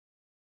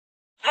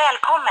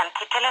Välkommen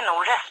till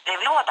Telenor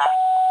röstbrevlåda.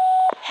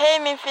 Hej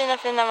min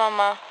fina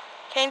mamma.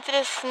 Kan inte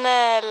du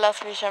snälla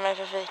swisha mig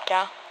för fika?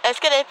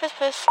 Älskar dig, puss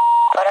puss.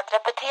 För att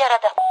repetera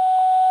det.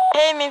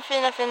 Hej min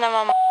fina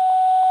mamma.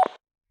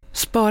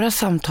 Spara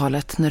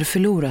samtalet när du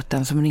förlorat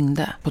den som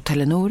ringde på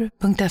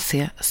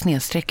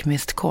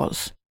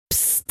telenor.se/missed-calls.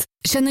 Psst,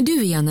 känner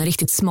du igen en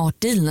riktigt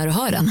smart deal när du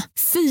hör den?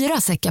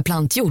 4 säckar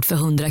plantjord för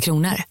 100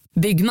 kronor.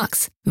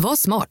 Byggmax, var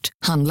smart,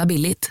 handla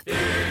billigt.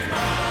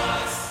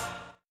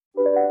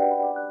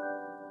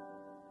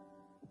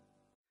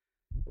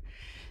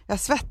 Jag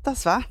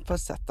svettas va? På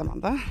ett sätt,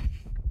 Amanda.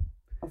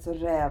 Alltså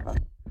räven.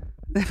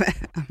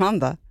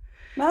 Amanda,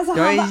 Men alltså,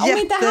 jag är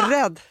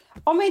jätterädd.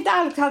 Om inte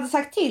Alex hade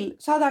sagt till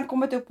så hade han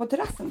kommit upp på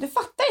terrassen. Du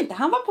fattar inte,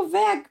 han var på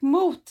väg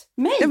mot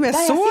mig. Ja, men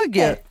jag såg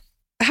ju. Sitter.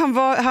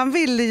 Han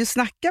ville ju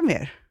snacka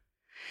mer.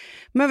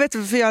 Men vet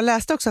du, för jag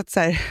läste också att så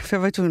här, för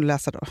jag var ju tvungen att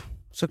läsa då,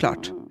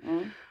 såklart.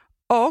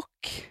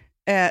 Och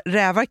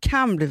rävar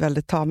kan bli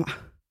väldigt tama.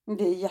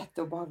 Det är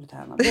jätteobehagligt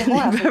här.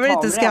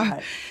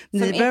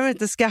 Ni behöver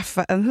inte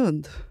skaffa en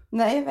hund.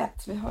 Nej, jag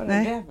vet. Vi har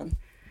en räven.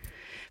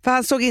 För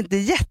han såg inte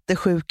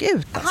jättesjuk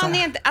ut. Alltså. Han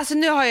är inte, alltså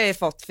nu har jag ju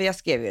fått, för jag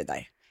skrev ju det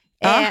där.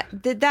 Ja.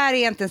 Det där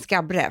är inte en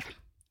skabbräv.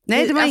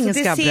 Nej, det var ingen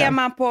skabbräv. Det ser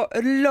man på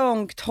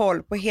långt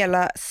håll, på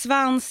hela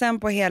svansen,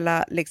 på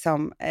hela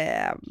liksom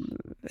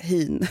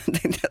hyn.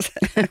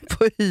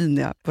 På hyn,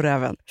 ja, på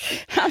räven.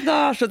 Han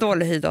har så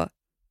dålig hy då.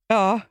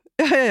 Ja.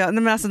 Nej,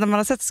 men alltså när man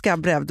har sett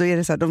skabbräv, då är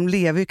det så här, de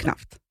lever ju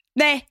knappt.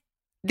 Nej,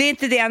 det är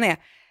inte det han är.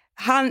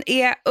 Han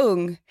är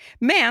ung,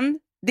 men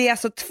det är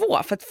alltså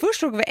 2. För att först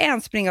såg vi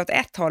en springa åt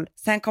ett håll,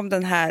 sen kom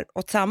den här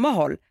åt samma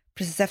håll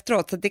precis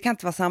efteråt, så det kan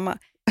inte vara samma.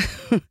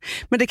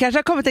 Men det kanske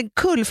har kommit en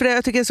kull, för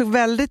jag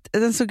tycker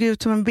den såg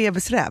ut som en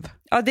bebisräv.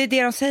 Ja, det är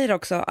det de säger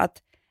också, att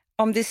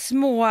om det är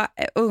små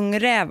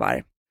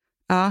ungrävar,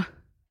 ja.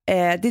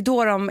 Det är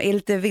då de är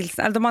lite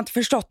vilsna, eller de har inte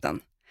förstått den.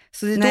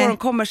 Så det är då de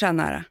kommer så här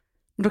nära.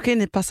 Då kan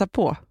ni passa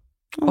på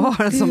och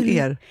ha den som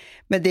er.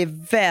 Men det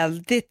är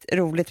väldigt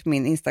roligt på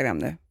min Instagram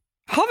nu.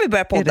 Har vi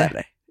börjat podda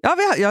eller?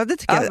 Ja, det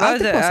tycker jag.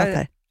 Alltid påsatt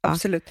här.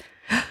 Absolut.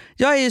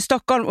 Jag är i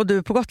Stockholm och du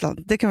är på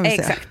Gotland. Det kan man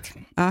säga. Exakt.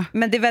 Ja.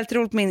 Men det är väldigt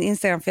roligt på min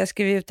Instagram, för jag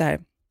skriver ut det här.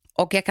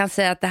 Och jag kan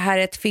säga att det här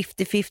är ett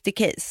 50-50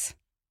 case.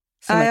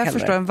 Ja, jag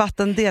förstår. En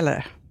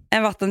vattendelare.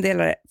 En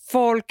vattendelare.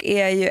 Folk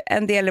är ju,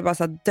 en del är bara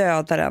så här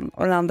dödaren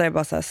och den andra är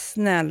bara så här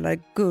snälla,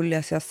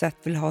 gulligaste jag sett,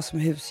 vill ha som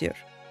husdjur.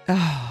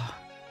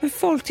 Men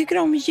folk tycker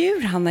om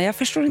djur, Hanna. Jag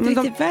förstår inte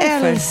riktigt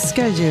varför. De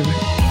älskar djur.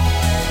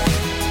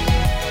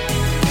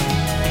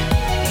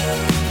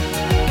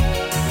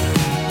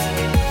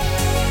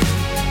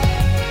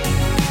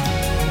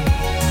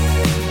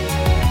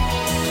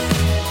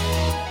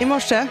 I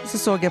morse så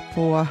såg jag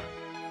på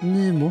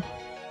Nymo.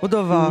 Och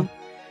då var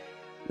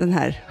den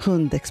här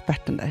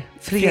hundexperten där.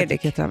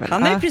 Fredrik heter han väl.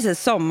 Han är precis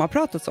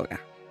sommarpratat, såg jag.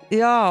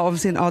 Ja, om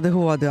sin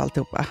ADHD och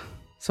alltihopa.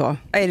 Så.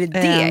 Är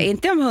det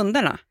inte om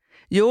hundarna?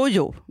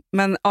 Jo.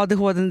 Men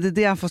ADHD, det är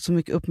det han fått så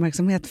mycket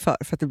uppmärksamhet för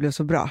att det blev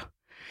så bra.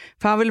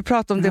 För han ville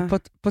prata om det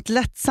på ett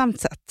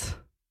lättsamt sätt.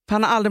 För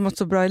han har aldrig mått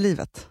så bra i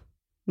livet.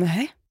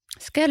 Nej,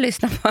 ska jag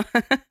lyssna på.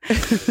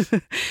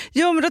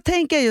 Jo, men då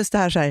tänker jag just det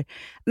här så här.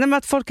 Nej,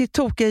 att folk är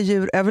tokiga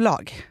djur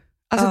överlag.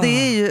 Alltså det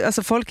är ju,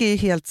 alltså folk är ju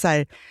helt så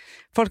här.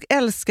 Folk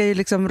älskar ju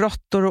liksom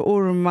råttor och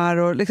ormar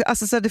och liksom,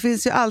 alltså så här, det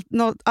finns ju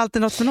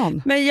alltid något för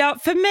någon. Men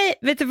för mig,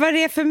 vet du vad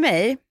det är för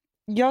mig?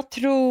 Jag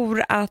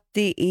tror att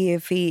det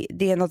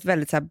är något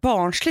väldigt så här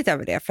barnsligt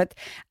över det. För att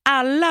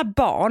alla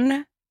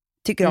barn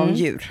tycker om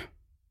djur.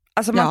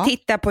 Alltså man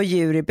tittar på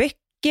djur i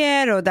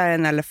böcker, och där är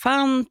en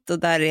elefant och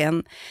där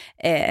är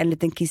en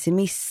liten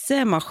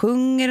kissemisse. Man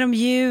sjunger om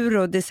djur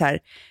och det är så här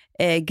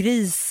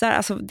grisar.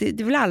 Alltså det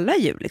är väl alla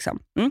djur liksom.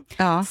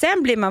 Ja.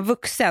 Sen blir man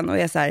vuxen och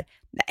är så här,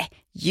 nej,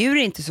 djur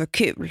är inte så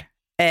kul.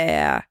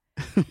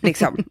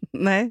 Liksom.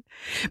 Nej.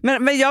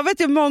 Men jag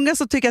vet ju många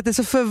som tycker att det är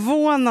så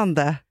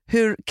förvånande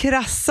hur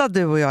krassa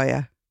du och jag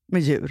är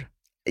med djur.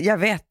 Jag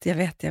vet.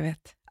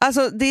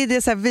 Alltså det är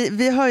det så här,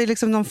 vi har ju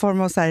liksom någon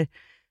form av så här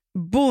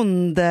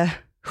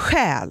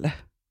bondesjäl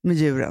med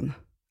djuren.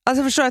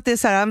 Alltså förstår att det är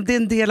så här, det är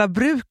en del av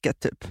bruket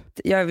typ.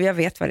 Jag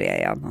vet vad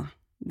det är, Anna.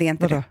 Det är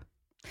inte det.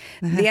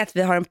 Det är att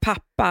vi har en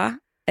pappa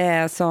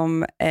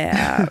som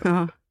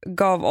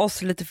gav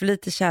oss lite för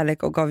lite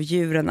kärlek och gav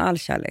djuren all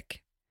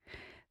kärlek.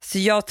 Så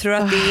jag tror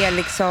att det är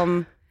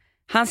liksom,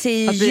 han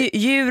säger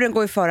djuren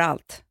går ju före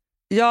allt.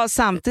 Ja,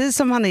 samtidigt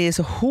som han är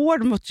så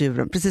hård mot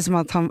djuren, precis som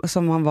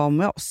han var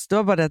med oss. Det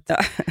var bara det att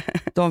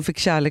de fick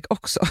kärlek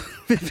också.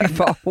 Vi fick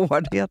bara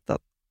hårdheten.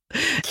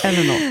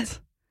 Eller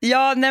något.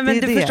 Ja, nej, men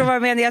du förstår vad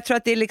jag menar. Jag tror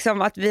att det är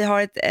liksom att vi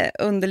har ett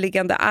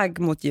underliggande agg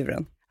mot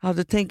djuren. Ja,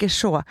 du tänker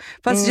så.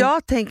 Fast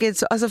jag tänker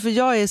så, alltså för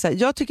jag är så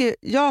här,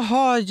 jag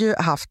har ju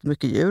haft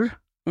mycket djur.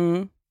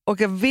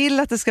 Och jag vill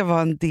att det ska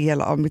vara en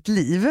del av mitt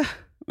liv.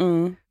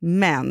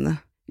 Men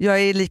jag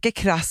är lika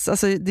krass.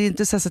 Alltså, det är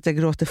inte så att jag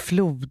gråter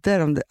floder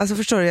om det. Alltså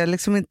förstår du, jag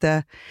liksom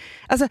inte...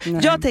 Alltså,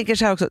 jag tänker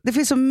så här också, det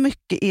finns så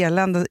mycket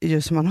elände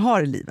ju som man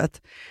har i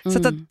livet.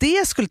 Så att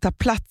det skulle ta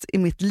plats i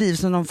mitt liv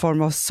som någon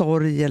form av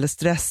sorg eller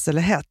stress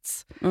eller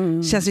hets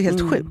känns ju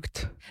helt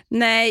sjukt.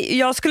 Nej,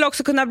 jag skulle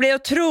också kunna bli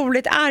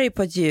otroligt arg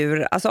på ett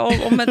djur. Alltså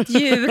om ett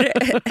djur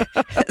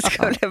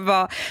skulle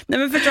vara... Nej,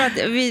 men förstår att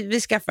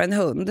vi skaffar en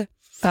hund.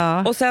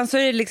 Ja. Och sen så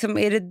är det liksom,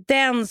 är det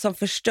den som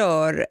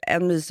förstör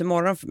en mysig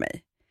morgon för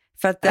mig.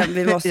 För att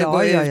vi måste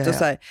gå ut och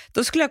så här.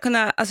 Då skulle jag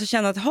kunna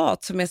känna ett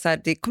hat som är så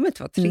här, det kommer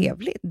inte vara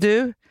trevligt.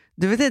 Du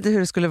vet inte hur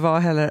det skulle vara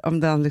heller om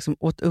den liksom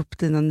åt upp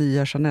dina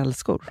nya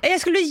Chanel-skor.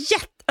 Jag skulle bli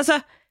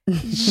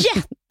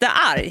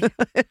jättearg.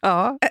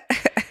 Ja.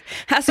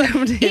 Alltså,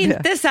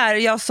 inte så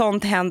här,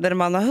 sånt händer när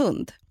man har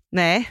hund.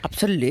 Nej.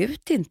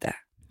 Absolut inte.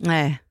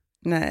 Nej,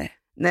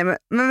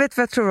 men vet du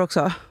vad jag tror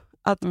också?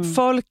 Att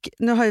folk,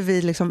 nu har ju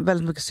vi liksom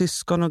väldigt mycket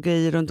syskon och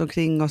grejer runt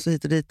omkring oss och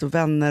hit och dit och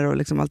vänner och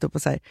liksom allt upp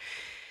och så här.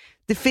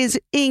 Det finns ju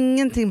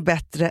ingenting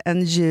bättre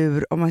än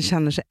djur om man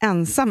känner sig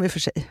ensam i och för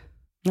sig.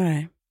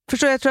 Nej.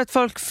 Förstår jag tror att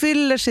folk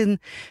fyller sin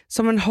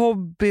som en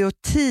hobby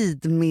och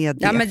tid med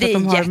det. Ja, men det är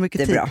de har jättebra.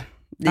 Mycket tid.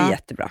 Det är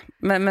jättebra.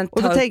 Men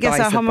och då tänker jag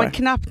så här, har man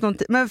knappt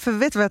någonting. Men för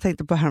vet du vad jag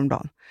tänkte på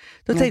häromdagen?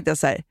 Då tänkte jag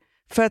så här,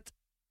 för att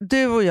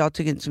du och jag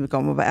tycker inte så mycket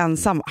om att vara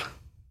ensamma.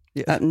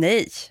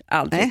 Nej,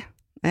 aldrig.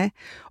 Nej.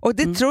 Och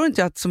det tror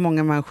inte jag att så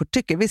många människor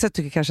tycker. Vissa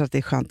tycker kanske att det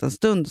är skönt en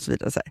stund och så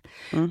vidare. Så här.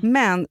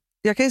 Men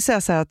jag kan ju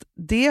säga så här att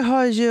det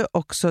har ju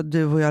också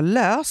du och jag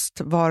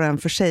löst var och en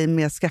för sig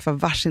med att skaffa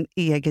varsin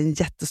egen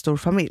jättestor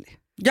familj.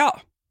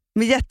 Ja.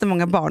 Med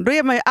jättemånga barn. Då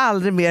är man ju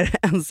aldrig mer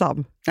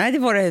ensam. Nej, det är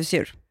våra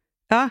husdjur.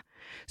 Ja.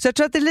 Så jag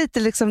tror att det är lite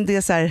liksom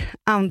det så här,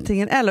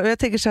 antingen eller. Och jag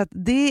tänker så att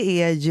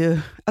det är ju,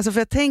 alltså för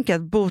jag tänker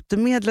att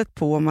botemedlet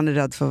på om man är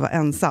rädd för att vara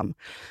ensam.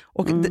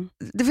 Och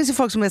det finns ju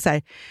folk som är så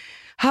här,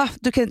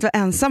 du kan inte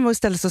vara ensam och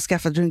istället så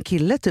skaffade du en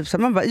kille typ. Så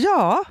man bara,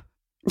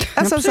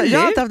 alltså, så, jag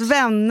har inte haft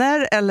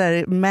vänner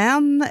eller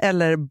män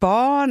eller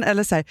barn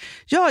eller så här.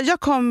 Jag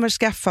kommer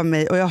skaffa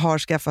mig och jag har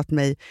skaffat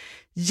mig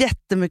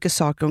jättemycket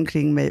saker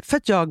omkring mig för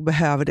att jag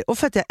behöver det och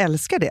för att jag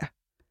älskar det.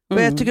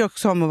 Och jag tycker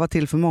också om att vara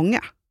till för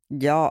många.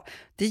 Ja,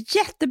 det är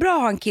jättebra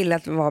att ha en kille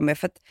att vara med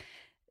för att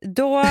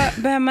då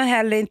behöver man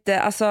heller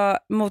inte,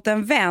 mot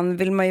en vän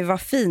vill man ju vara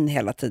fin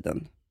hela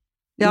tiden.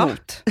 Ja.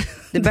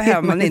 Det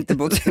behöver man inte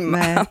mot sin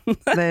man.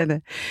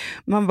 Nej.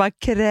 Man bara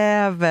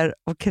kräver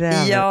och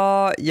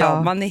kräver.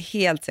 Ja, man är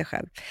helt sig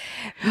själv.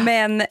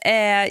 Men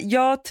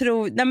jag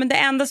tror, men det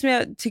enda som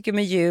jag tycker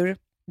med djur,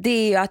 det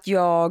är ju att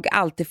jag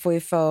alltid får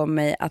ju för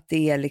mig att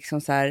det är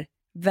liksom så här,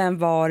 vem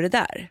var det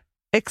där?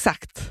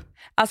 Exakt.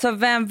 Alltså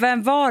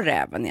vem var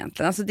räven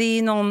egentligen? Alltså det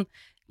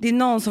är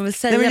någon som vill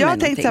säga mig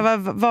någonting. Jag har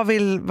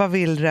tänkt vad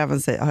vill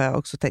räven säga, har jag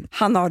också tänkt.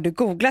 Har du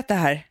googlat det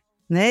här?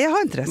 Nej, jag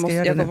har inte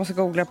det. Jag måste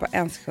googla på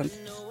en sekund.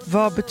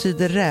 Vad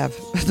betyder räv?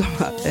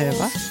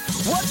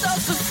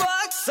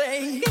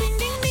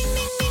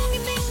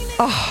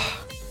 Va?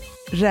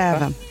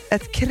 Räven.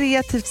 Ett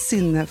kreativt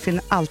sinne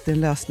finner alltid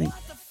en lösning.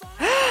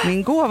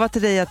 Min gåva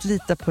till dig är att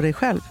lita på dig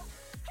själv.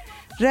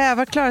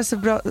 Rävar klarar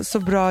sig så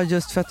bra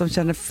just för att de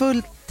känner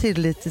full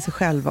tillit till sig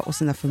själva och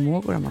sina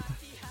förmågor, Amanda.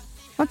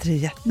 Var inte det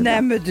jättebra?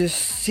 Nej, men du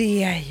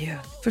ser ju.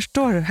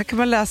 Förstår du? Här kan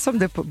man läsa om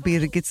det på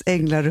Birgits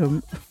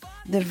änglarum.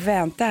 Det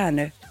väntar här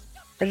nu.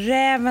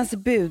 Rävens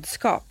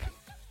budskap.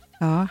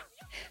 Ja.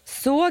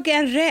 Såg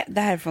en räv...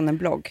 Det här är från en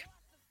blogg.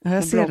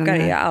 Jag ser bloggar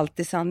är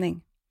alltid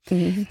sanning.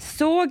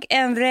 Såg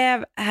en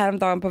räv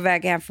häromdagen på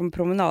väg hem från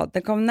promenad.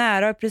 Den kom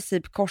nära och i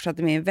princip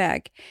korsade min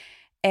väg.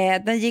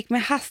 Den gick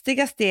med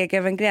hastiga steg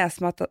över en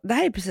gräsmatta. Det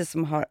här är precis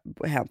som har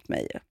hänt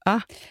mig.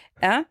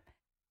 Ja.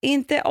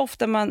 Inte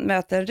ofta man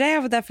möter en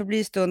räv och därför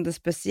blir stunden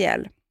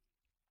speciell.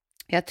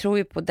 Jag tror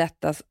ju på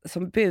detta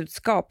som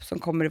budskap som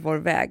kommer i vår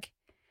väg.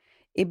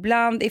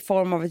 Ibland i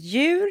form av ett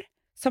djur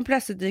som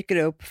plötsligt dyker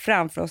upp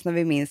framför oss när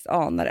vi minst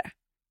anar det.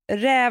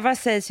 Rävar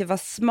sägs ju vara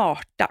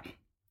smarta.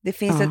 Det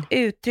finns ett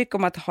uttryck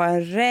om att ha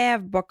en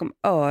räv bakom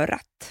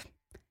örat.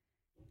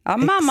 Ja,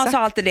 mamma sa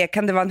alltid det.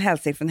 Kan det vara en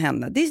hälsning från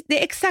henne? Det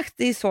är exakt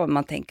det är så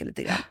man tänker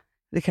lite grann.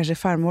 Det kanske är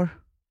farmor.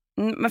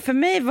 Men för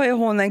mig var ju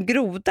hon en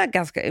groda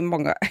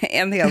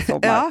en hel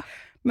sommar. Ja.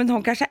 Men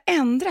hon kanske har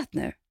ändrat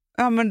nu.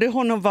 Ja, men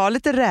hon var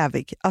lite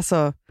rävig.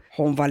 Alltså,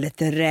 hon var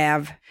lite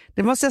räv.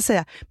 Det måste jag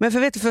säga. Men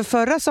för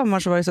förra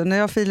sommaren så var det så, när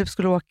jag och Filip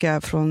skulle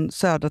åka från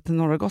södra till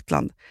norra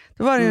Gotland,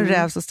 då var det en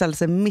räv som ställde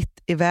sig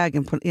mitt i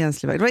vägen på en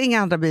enslig väg. Det var inga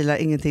andra bilar,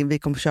 ingenting. Vi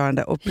kom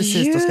körande och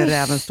precis då ska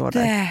räven stå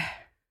där.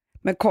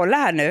 Men kolla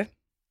här nu.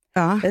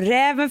 Ja.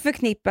 Räven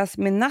förknippas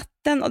med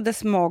natten och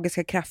dess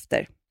magiska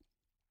krafter.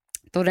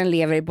 Då den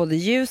lever i både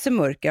ljus och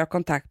mörker och har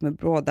kontakt med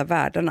båda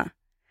världarna.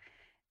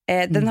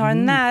 Den har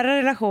en nära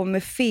relation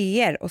med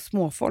feer och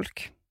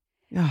småfolk.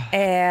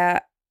 Ja.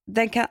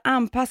 Den kan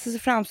anpassa sig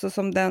framstå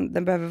som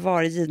den behöver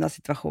vara i givna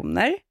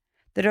situationer.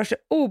 Den rör sig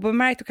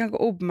obemärkt och kan gå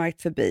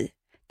obemärkt förbi.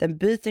 Den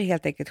byter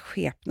helt enkelt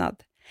skepnad.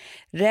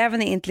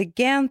 Räven är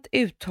intelligent,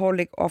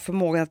 uthållig och har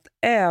förmågan att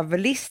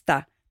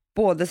överlista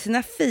både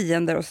sina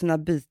fiender och sina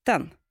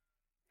byten.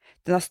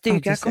 Den har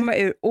styrkan att komma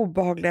ur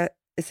obehagliga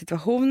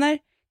situationer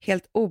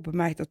helt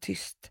obemärkt och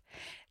tyst.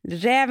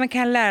 Räven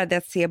kan lära dig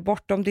att se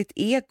bortom ditt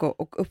ego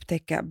och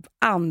upptäcka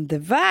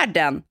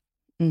andevärlden.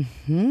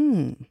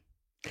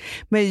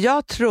 Men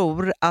jag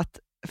tror att,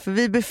 för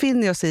vi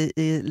befinner oss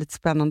i lite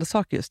spännande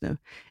saker just nu.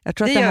 Jag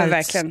tror att det här är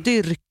ett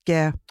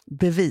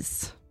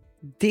styrkebevis.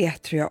 Det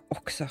tror jag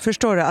också.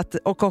 Förstår du?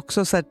 Och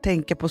också så här,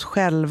 tänka på oss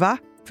själva,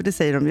 för det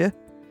säger de ju.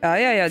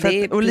 Ja,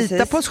 och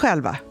lita på oss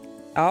själva.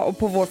 Ja, och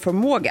på vår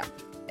förmåga.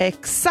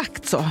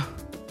 Exakt så.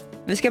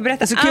 Vi ska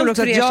berätta så kul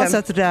också att jag har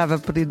sett räven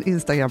på din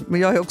Instagram,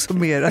 men jag är också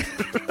med.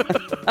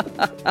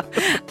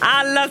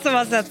 Alla som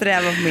har sett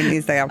räven på min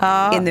Instagram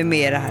är nu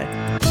med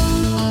här.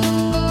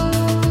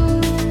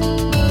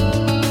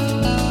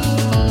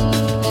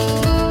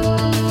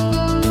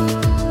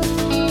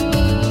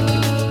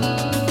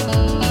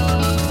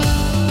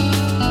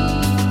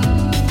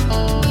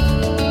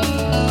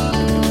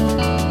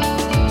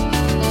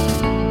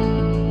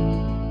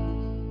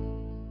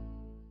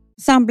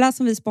 Sambla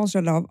som vi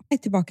sponsrade av är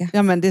tillbaka.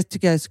 Ja, men det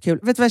tycker jag är så kul.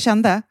 Vet du vad jag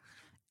kände?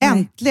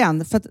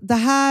 Äntligen! För att det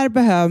här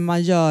behöver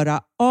man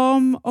göra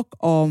om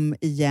och om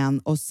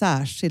igen och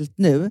särskilt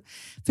nu.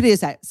 För det är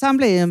så här,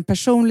 Sambla är en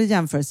personlig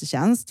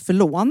jämförelsetjänst för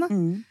lån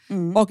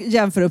och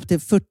jämför upp till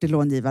 40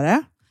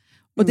 långivare.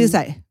 Och det är så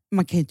här,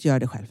 man kan ju inte göra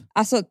det själv.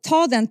 Alltså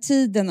ta den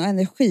tiden och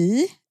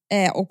energi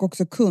och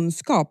också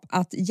kunskap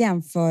att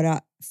jämföra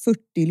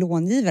 40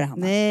 långivare,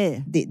 Hanna.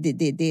 Nej.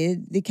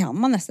 Det kan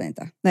man nästan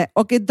inte. Nej.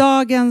 Och i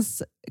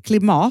dagens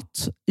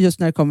klimat, just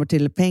när det kommer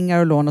till pengar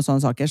och lån och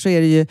sådana saker, så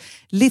är det ju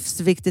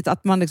livsviktigt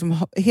att man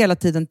liksom hela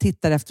tiden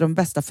tittar efter de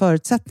bästa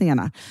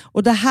förutsättningarna.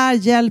 Och det här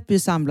hjälper ju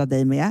Sambla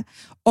dig med.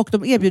 Och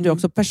de erbjuder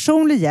också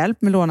personlig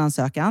hjälp med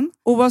låneansökan.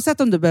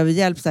 Oavsett om du behöver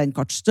hjälp så en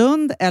kort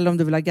stund eller om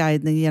du vill ha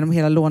guidning genom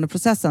hela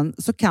låneprocessen,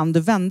 så kan du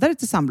vända dig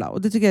till Sambla.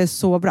 Och det tycker jag är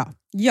så bra.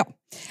 Ja,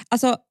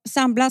 alltså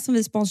Sambla som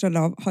vi sponsrade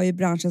av har ju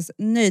branschens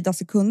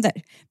nöjdaste kunder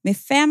med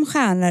 5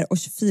 stjärnor och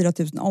 24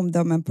 000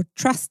 omdömen på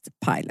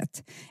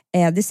Trustpilot.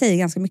 Det säger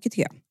ganska mycket,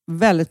 tycker jag.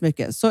 Väldigt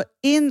mycket. Så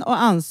in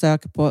och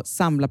ansök på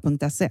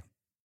sambla.se.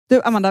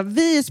 Du Amanda,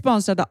 vi är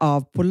sponsrade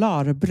av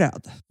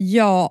Polarbröd.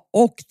 Ja,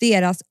 och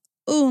deras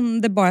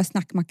underbara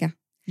snackmacka.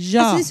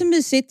 Ja. Alltså det är så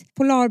mysigt.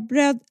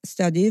 Polarbröd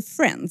stödjer ju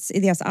Friends i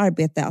deras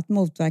arbete att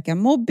motverka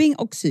mobbing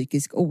och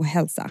psykisk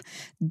ohälsa.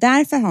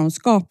 Därför har de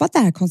skapat det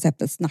här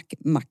konceptet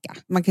snackmacka.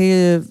 Man kan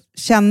ju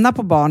känna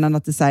på barnen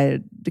att det, så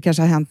här, det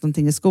kanske har hänt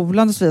någonting i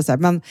skolan och så vidare.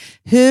 Men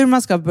hur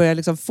man ska börja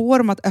liksom få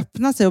dem att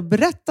öppna sig och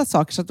berätta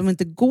saker så att de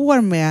inte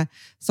går med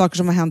saker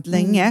som har hänt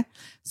länge.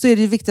 Så är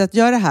det ju viktigt att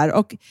göra det här.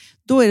 Och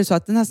då är det så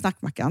att den här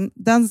snackmackan,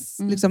 den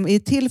liksom är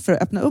till för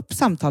att öppna upp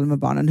samtal med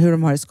barnen. Hur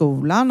de har i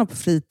skolan och på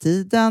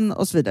fritiden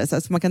och så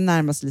vidare. Så man kan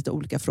närma sig lite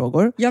olika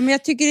frågor. Ja, men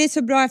jag tycker det är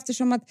så bra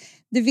eftersom att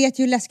du vet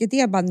ju hur läskigt det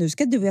är. Bara, nu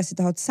ska du och jag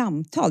sitta och ha ett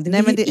samtal.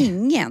 Det vill ju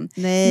ingen.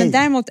 Nej. Men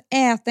däremot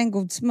äta en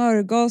god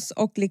smörgås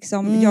och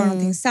liksom göra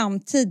någonting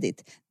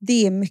samtidigt.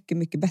 Det är mycket,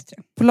 mycket bättre.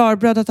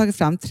 Polarbröd har tagit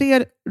fram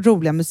 3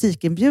 roliga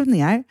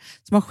musikinbjudningar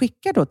som man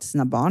skickar då till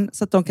sina barn.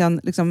 Så att de kan,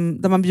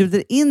 liksom, där man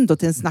bjuder in då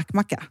till en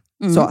snackmacka.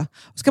 Så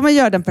ska man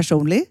göra den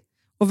personlig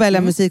och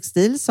välja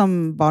musikstil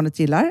som barnet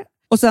gillar.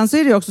 Och sen så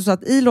är det också så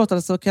att i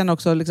låtarna så kan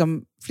också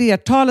liksom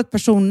flertalet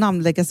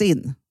personnamn läggas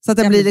in. Så att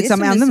det blir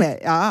liksom ännu mer.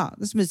 Ja,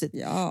 det är så mysigt.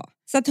 Ja.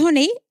 Så att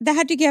hörni, det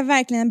här tycker jag är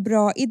verkligen en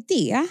bra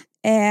idé.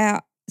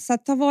 Så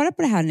att ta vara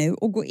på det här nu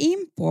och gå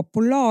in på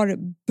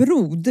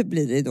polarbrod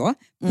blir det då,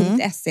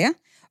 .se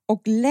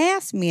och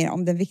läs mer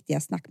om den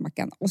viktiga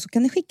snackmackan. Och så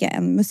kan ni skicka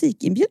en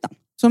musikinbjudan.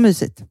 Så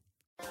mysigt.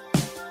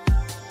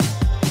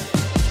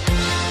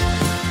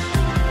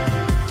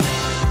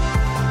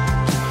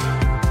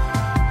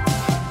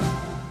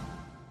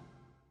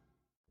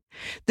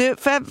 Du,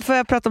 får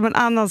jag prata om en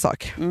annan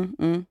sak?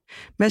 Men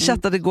jag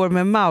chattade igår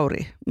med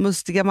Mauri.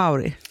 Mustiga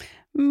Mauri.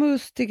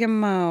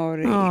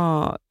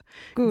 Ja,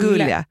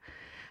 gulliga.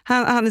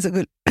 Han är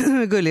så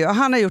gullig och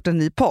han har gjort en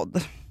ny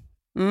podd.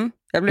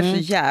 Jag blev så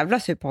jävla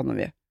sur på honom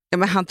ju. Ja,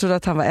 men han trodde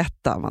att han var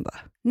etta, Amanda.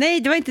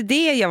 Nej, det var inte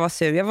det jag var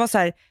sur. Jag var så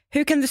här,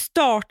 hur kan du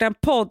starta en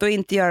podd och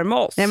inte göra det med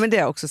oss? Nej, men det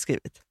har jag också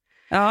skrivit.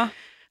 Ja,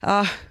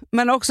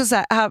 men också så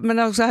här,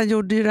 han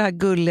gjorde ju det här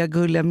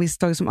gulliga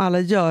misstaget som alla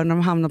gör när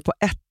de hamnar på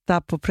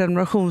etta på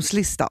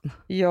prenumerationslistan.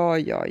 Ja.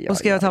 Och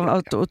skrev att han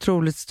var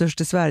otroligt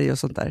störst i Sverige och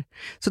sånt där.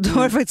 Så då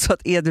var det faktiskt så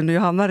att Edvin och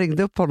Johanna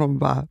ringde upp honom och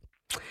bara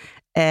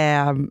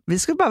vi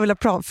skulle bara vilja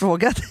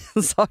fråga dig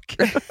en sak.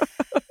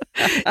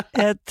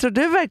 Tror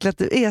du verkligen att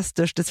du är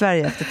störst i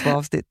Sverige efter 2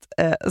 avsnitt?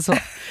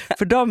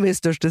 För de är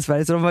störst i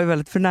Sverige, så de var ju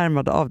väldigt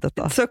förnärmade av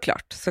detta.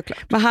 Såklart.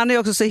 Men han är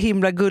också så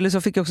himla gullig,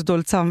 så fick jag också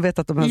dåligt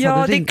samvete att de ens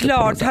hade ringt. Ja, det är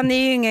klart. Han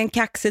är ju ingen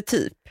kaxig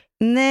typ.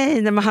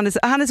 Nej, men han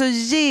är så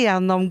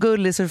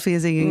genomgullig så det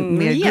finns ingen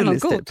mer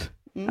gullig typ.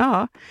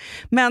 Ja.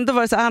 Men då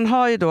var det så, han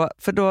har ju då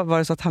var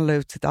det så att han la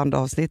ut sitt andra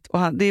avsnitt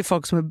och det är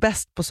folk som är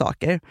bäst på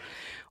saker.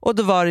 Och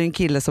då var det en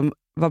kille som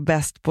var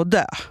bäst på att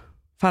dö.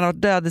 För han har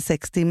varit död i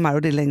 6 timmar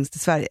och det är längst i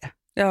Sverige.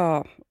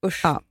 Ja,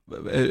 usch. Ja.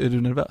 Är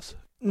du nervös?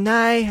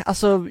 Nej,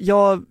 alltså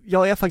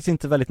jag är faktiskt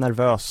inte väldigt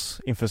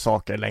nervös inför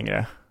saker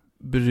längre.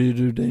 Bryr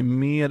du dig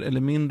mer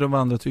eller mindre om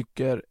vad andra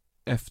tycker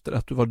efter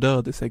att du var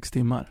död i 6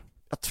 timmar?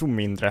 Jag tror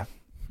mindre.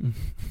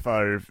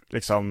 För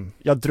liksom,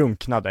 jag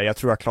drunknade. Jag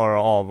tror jag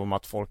klarar av om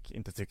att folk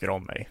inte tycker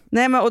om mig.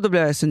 Nej, men och då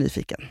blev jag så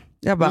nyfiken.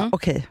 Jag bara,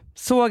 okej,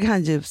 såg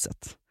han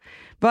ljuset?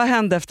 Vad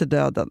hände efter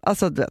döden?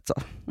 Alltså du vet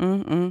så.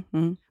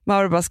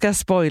 Mauro bara, ska jag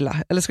spoila?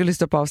 Eller ska jag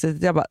lyssna på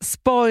avsnittet? Jag bara,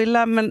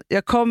 spoila, men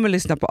jag kommer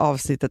lyssna på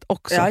avsnittet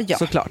också,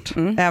 såklart.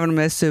 Även om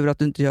jag är sur att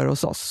du inte gör det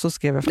hos oss, så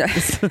skrev jag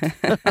faktiskt.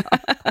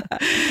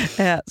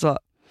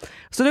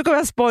 Så nu kommer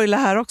jag spoila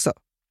här också.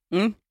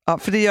 Ja,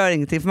 för det gör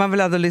ingenting, för man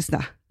vill ändå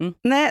lyssna.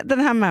 Nej, den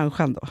här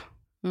människan då.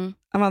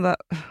 Amanda,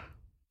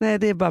 nej,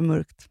 det är bara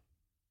mörkt.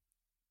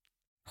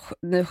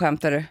 Nu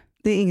skämtar du.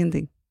 Det är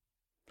ingenting.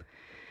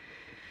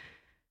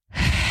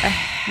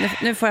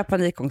 Nu får jag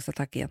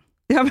panikångestattack igen.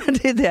 Ja, men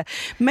det är det.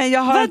 Men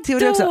jag har en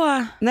teori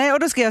också. Nej, och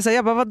då ska jag säga,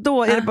 jag bara,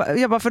 vadå?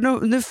 Jag bara,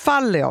 för nu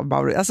faller jag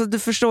bara. Alltså du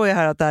förstår ju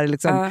här att det här är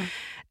liksom...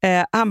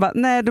 han bara,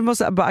 nej, du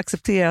måste bara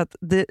acceptera att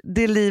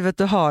det livet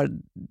du har,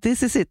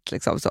 this is it,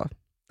 liksom så.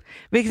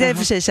 Vilket jag i och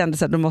för sig kände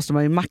så här, då måste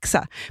man ju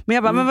maxa. Men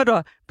jag bara, men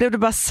vadå? Blev det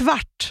bara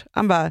svart?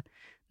 Han bara,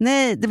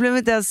 nej, det blev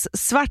inte ens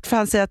svart, för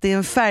han säger att det är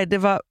en färg.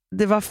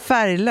 Det var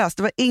färglöst,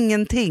 det var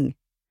ingenting.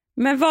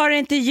 Men var det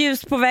inte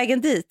ljus på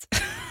vägen dit?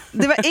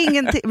 Det var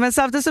ingenting, men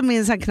samtidigt så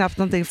minns han knappt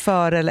någonting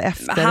före eller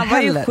efter. Han var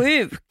heller. ju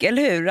sjuk,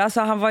 eller hur?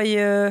 Alltså han var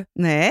ju...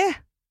 Nej,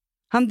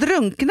 han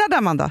drunknade,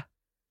 Amanda.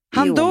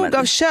 Han dog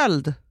av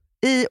köld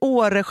i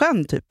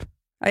Åresjön typ.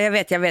 Ja, jag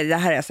vet, det här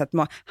har jag sett.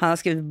 Han har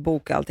skrivit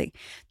bok och allting.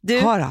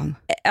 Har han?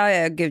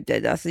 Ja,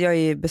 gud, alltså, jag är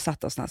ju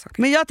besatt av såna här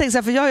saker. Men jag tänker så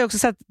här, för jag har ju också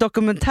sett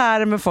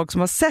dokumentärer med folk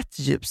som har sett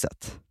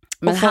ljuset.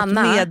 Men och fått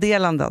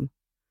meddelanden.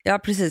 Ja,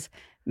 precis.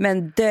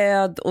 Men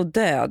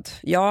död.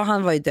 Ja,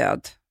 han var ju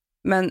död.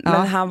 Men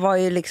han var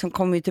ju liksom,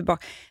 kom ju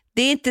tillbaka.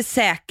 Det är inte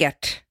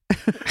säkert.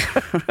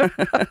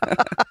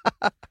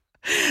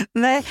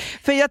 Nej,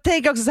 för jag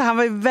tänker också så här, han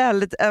var ju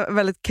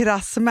väldigt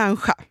krass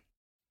människa.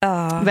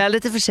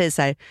 Väldigt i och för sig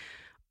så här,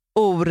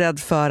 orädd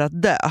för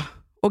att dö.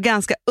 Och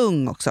ganska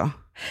ung också.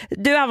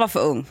 Han var för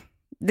ung.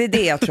 Det är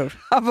det jag tror.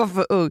 Han var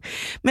för ung.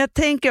 Men jag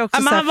tänker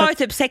också men så här, han var ju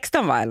typ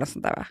 16 va? Eller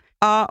sånt där, va?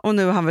 Ja, och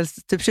nu är han väl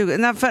typ 20.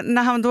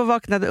 När han då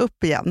vaknade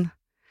upp igen.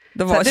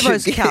 Det var ju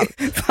så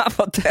kallt. Han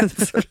var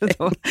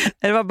död.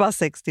 Det var bara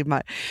 6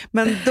 timmar.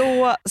 Men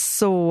då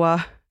så...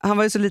 Han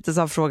var ju så lite så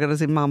han frågade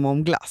sin mamma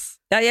om glass.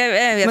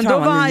 Men då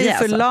var han ju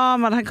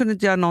förlamad, han kunde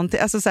inte göra någonting.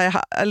 Alltså så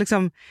här,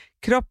 liksom,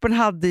 kroppen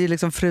hade ju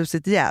liksom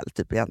frusit ihjäl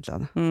typ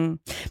egentligen.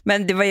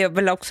 Men det var ju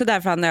väl också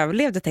därför han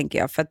överlevde, tänker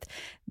jag. För att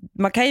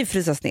man kan ju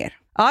frysas ner.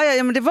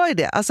 Ja, men det var ju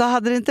det. Alltså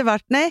hade det inte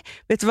varit... Nej,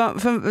 vet du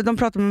vad? För de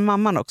pratade med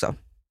mamman också.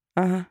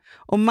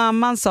 Och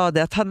mamman sa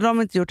det att hade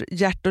de inte gjort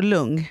hjärt och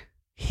lung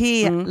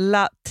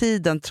hela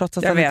tiden, trots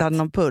att han inte hade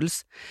någon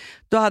puls,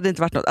 då hade det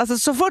inte varit något. Alltså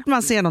så fort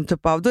man ser någon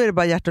typ av, då är det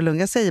bara hjärt och lung,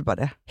 jag säger bara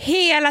det.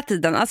 Hela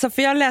tiden, alltså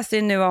för jag läste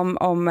ju nu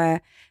om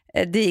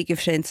det gick ju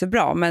för sig inte så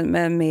bra,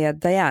 men med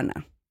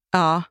Diana.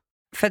 Ja.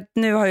 För att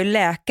nu har ju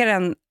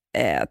läkaren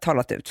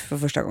talat ut för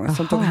första gången,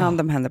 som tog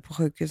hand om henne på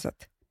sjukhuset.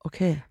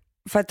 Okej.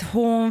 För att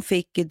hon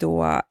fick ju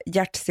då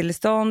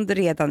hjärtstillestånd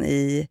redan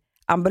i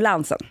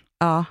ambulansen.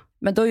 Ja.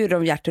 Men då gjorde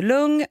de hjärt och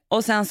lung,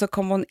 och sen så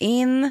kom hon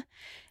in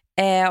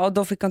och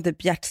då fick hon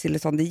typ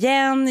hjärtstillestånd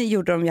igen,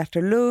 gjorde de hjärt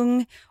och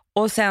lung,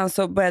 och sen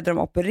så började de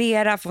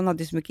operera, för hon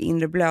hade så mycket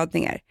inre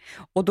blödningar.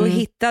 Och då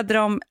hittade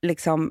de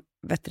liksom,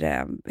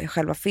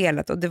 själva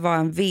felet, och det var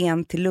en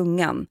ven till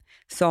lungan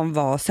som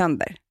var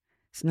sönder.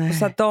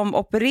 Så att de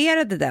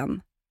opererade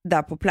den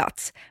där på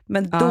plats,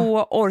 men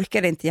då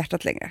orkade inte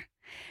hjärtat längre.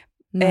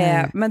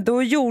 Men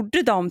då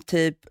gjorde de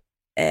typ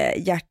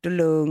hjärt och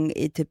lung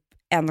i typ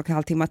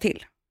 1,5 timmar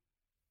till.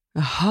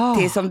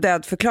 Till som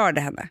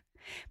dödförklarade henne.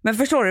 Men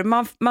förstår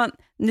du,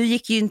 nu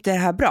gick ju inte det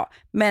här bra,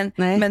 men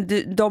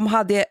de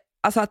hade,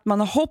 alltså att man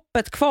har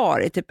hoppet kvar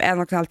i typ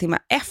 1,5 timmar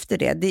efter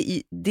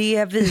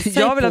det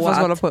visar jag vill på att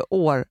hålla på i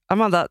år.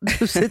 Amanda,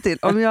 du ser till,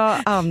 om jag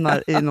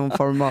hamnar i någon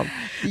form av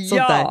sånt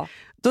där,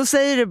 då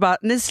säger du bara,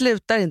 ni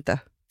slutar inte.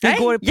 Vi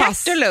går i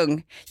pass. Hjärt och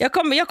lung.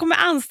 Jag kommer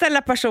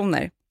anställa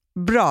personer.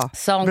 Bra.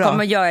 Som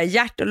kommer göra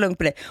hjärt och lung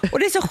på det. Och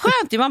det är så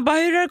skönt. Man bara,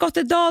 hur har det gått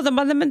idag? De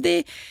bara, nej, men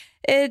det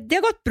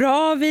har gått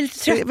bra, vi är lite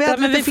trötta,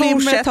 men vi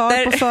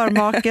fortsätter på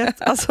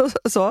förmaket. Alltså,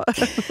 så.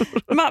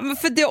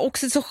 För det är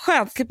också så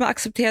skönt att man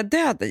accepterar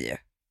döden ju.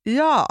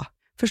 Ja,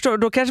 förstår.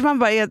 Då kanske man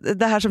bara är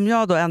det här som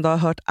jag då ändå har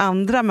hört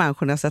andra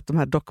människor när jag sett de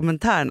här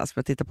dokumentärerna som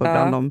jag tittar på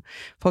ibland om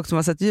folk som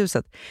har sett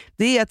ljuset.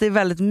 Det är att det är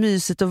väldigt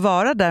mysigt att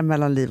vara där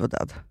mellan liv och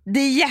död. Det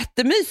är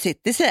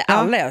jättemysigt, det säger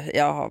alla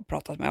jag har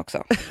pratat med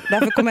också.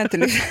 Därför kommer jag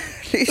inte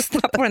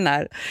lyssna på den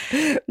här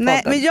podden.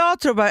 Nej, men jag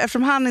tror bara,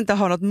 eftersom han inte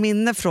har något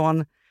minne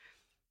från...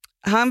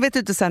 Han vet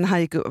inte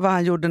sen vad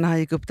han gjorde när han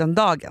gick upp den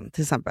dagen,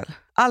 till exempel.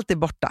 Allt är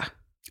borta.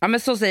 Ja, men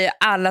så säger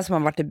alla som har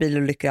varit i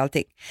bilolyckor och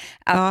allting.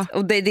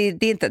 Och det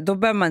är inte, då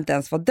behöver man inte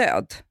ens vara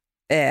död.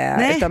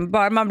 Utan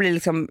bara man blir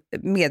liksom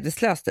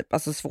medvetslös, typ,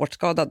 alltså svårt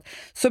skadad.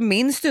 Så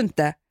minns du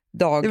inte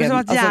dagen. Det är som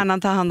att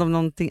hjärnan tar hand om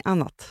någonting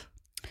annat.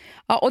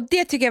 Ja, och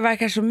det tycker jag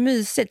verkar så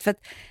mysigt.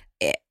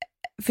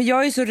 För jag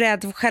är ju så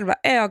rädd för själva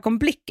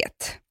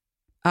ögonblicket.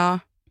 Ja.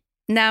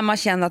 När man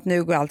känner att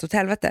nu går allt åt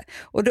helvete.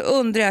 Och då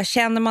undrar jag,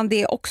 känner man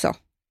det också?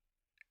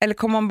 Eller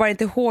kommer man bara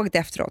inte ihåg det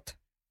efteråt?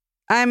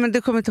 Nej, men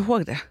du kommer inte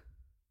ihåg det.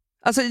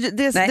 Alltså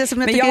det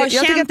som jag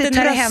tycker att det är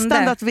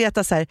tröstande att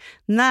veta så här,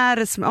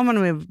 om man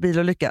är med i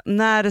bilolycka,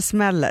 när det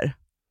smäller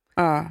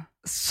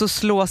så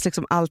slås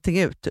liksom allting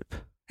ut typ.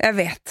 Jag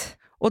vet.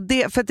 Och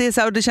det, för att det är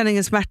så här, och du känner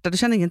ingen smärta, du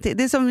känner ingenting.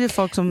 Det är som ju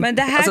folk som, men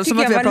det här alltså, som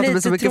att vi har pratat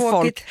med så mycket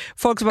tråkigt.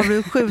 folk som har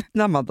blivit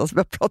skjutna, Amanda, som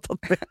jag har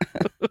pratat med.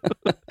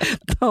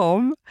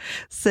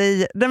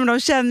 De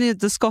känner ju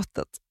inte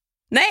skottet.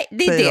 Nej,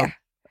 det är det.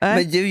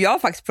 Men jag har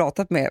faktiskt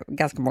pratat med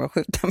ganska många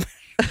skjutna.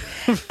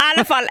 I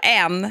alla fall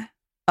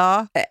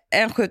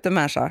en skjuten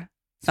människa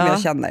som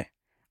jag känner.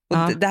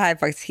 Och det här är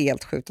faktiskt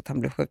helt sjukt att han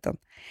blev skjuten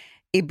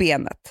i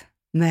benet.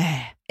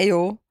 Nej.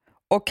 Jo.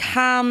 Och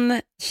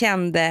han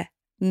kände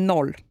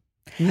 0.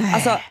 Nej.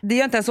 Alltså det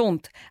gör inte ens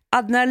ont.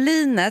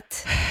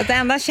 Adrenalinet, det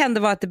enda han kände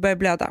var att det började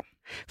blöda.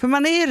 För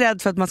man är ju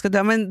rädd för att man ska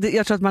dö, men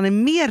jag tror att man är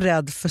mer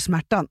rädd för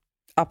smärtan.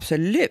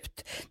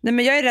 Absolut. Nej,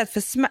 men jag är rädd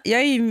för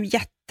jag är ju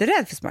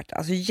jätterädd för smärta.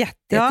 Alltså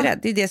jätterädd.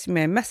 Det är det som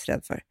jag är mest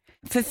rädd för.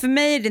 För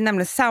mig är det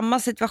nämligen samma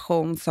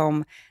situation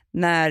som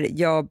när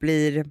jag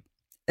blir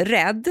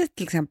rädd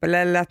till exempel,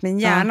 eller att min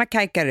hjärna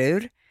kajkar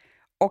ur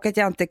och att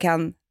jag inte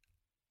kan,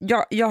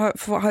 jag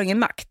har ingen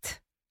makt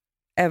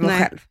över mig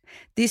själv.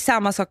 Det är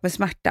samma sak med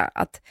smärta,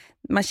 att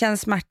man känner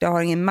smärta och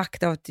har ingen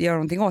makt av att göra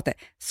någonting åt det.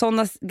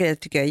 Sådana grejer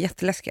tycker jag är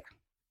jätteläskiga.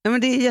 Ja,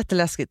 men det är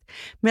jätteläskigt.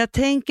 Men jag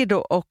tänker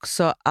då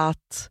också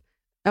att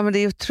men det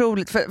är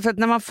otroligt, för att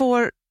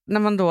när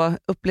man då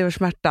upplever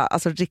smärta,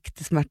 alltså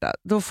riktig smärta,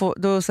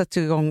 då sätts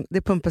igång,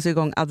 det pumpas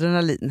igång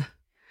adrenalin.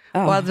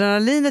 Och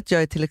adrenalinet gör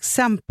ju till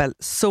exempel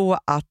så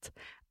att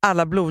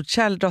alla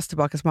blodkärl dras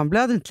tillbaka, så man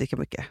blöder inte lika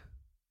mycket.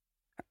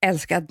 Jag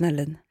älskar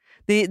adrenalin.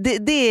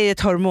 Det är ett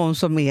hormon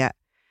som är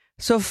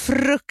så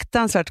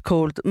fruktansvärt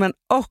coolt, men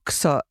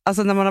också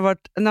alltså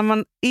när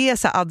man är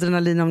så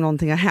adrenalin om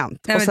någonting har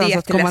hänt. Nej, och sen så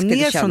att komma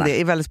ner från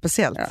det är väldigt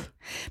speciellt. Ja.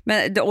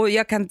 Men och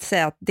jag kan inte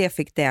säga att det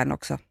fick det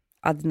också.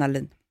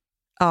 Adrenalin.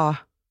 Ja.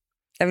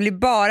 Jag vill ju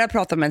bara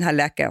prata med den här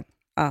läkaren.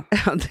 Ja,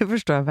 det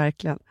förstår jag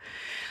verkligen.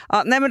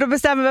 Ja, nej, men då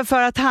bestämmer vi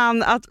för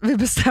att vi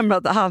bestämmer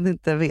att han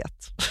inte vet.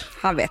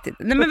 Han vet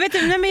inte.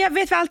 Nej, men jag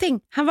vet för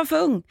allting. Han var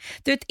för ung.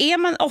 Du vet, är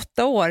man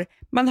 8 år,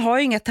 man har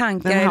ju inga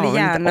tankar eller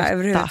hjärna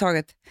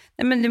överhuvudtaget.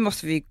 Nej, men nu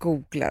måste vi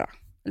googla då.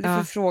 Eller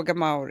får fråga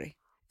Mauri.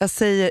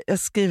 Jag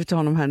skriver till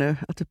honom här nu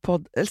att du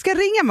eller ska jag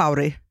ringa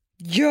Mauri?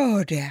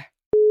 Gör det.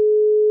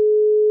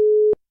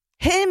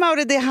 Hej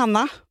Mauri, det är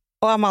Hanna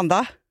och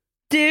Amanda.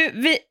 Du,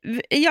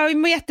 jag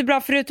mår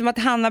jättebra, förutom att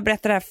Hanna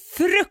berättar det här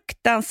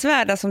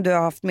fruktansvärda som du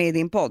har haft med i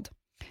din podd.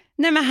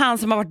 Nej, men han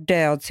som har varit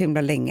död så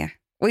himla länge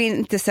och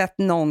inte sett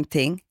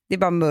någonting. Det är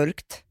bara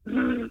mörkt.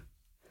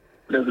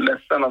 Blev du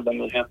ledsen av den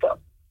nyheten?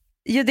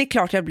 Ja, det är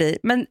klart jag blir.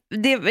 Men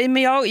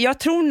jag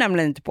tror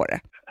nämligen inte på det.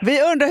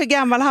 Vi undrar hur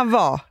gammal han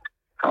var.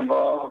 Han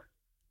var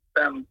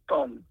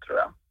 15, tror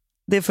jag.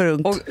 Det är för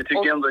ungt. Jag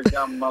tycker ändå är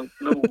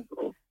gammalt nog.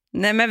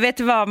 Nej, men vet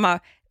du vad,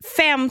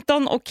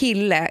 15 och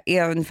kille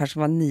är ungefär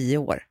som var 9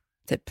 år,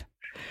 typ.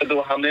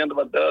 Då han ändå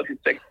var död i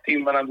 6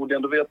 timmar, han borde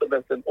ändå veta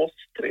bättre än oss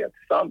 3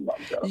 tillsammans.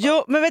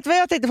 Jo, men vet du vad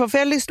jag tänkte på? För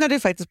jag lyssnade ju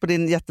faktiskt på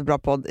din jättebra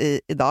podd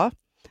idag,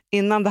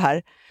 innan det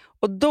här.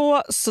 Och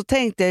då så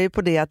tänkte jag ju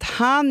på det att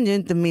han ju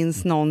inte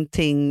minns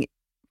någonting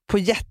på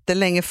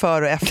jättelänge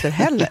före och efter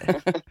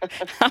heller.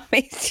 Han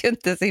minns ju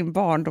inte sin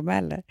barndom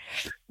heller.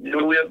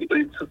 Jo,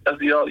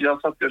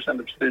 jag satt och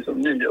kände precis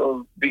som ni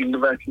och ville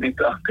verkligen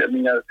inte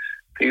anledningar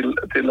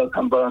till att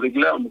han bara hade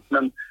glömt.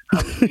 Men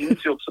han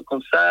minns ju också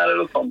konserter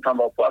och sånt han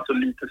var på, alltså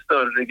lite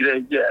större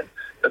grejer.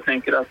 Jag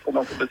tänker att om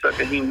man får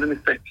besöka himlen i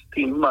 6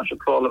 timmar så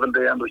kvalar väl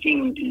det ändå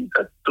in i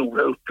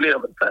stora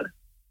upplevelser.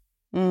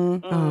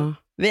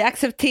 Vi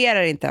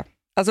accepterar inte.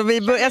 Alltså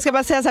jag ska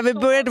bara säga så här, vi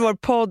började vår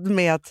podd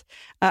med att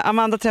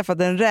Amanda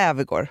träffade en räv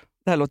igår.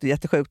 Det här låter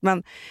jättesjukt,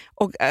 men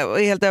och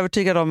är helt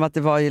övertygad om att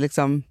det var ju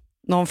liksom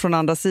någon från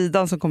andra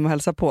sidan som kom och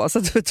hälsa på. Så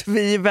att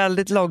vi är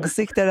väldigt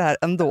långsiktiga det här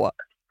ändå.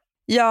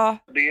 Ja.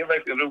 Det är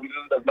verkligen roligt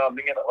den där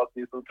blandningen av att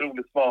vi är så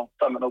otroligt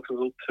smarta men också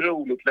så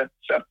otroligt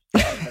lättköpta.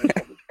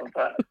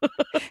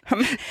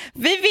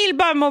 Vi vill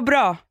bara må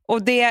bra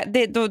och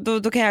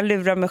då kan jag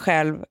lura mig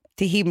själv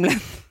till himlen.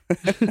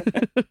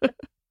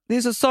 Det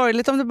är så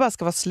sorgligt om det bara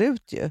ska vara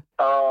slut ju.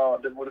 Ja,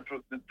 det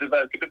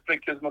verkade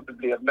prickligt som att du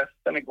blev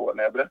ledsen igår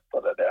när jag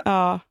berättade det.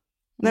 Ja.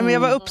 Nej, men jag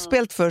var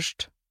uppspelt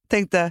först.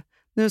 Tänkte,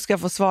 nu ska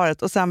jag få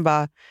svaret. Och sen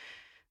bara,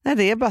 nej,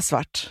 det är bara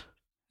svart.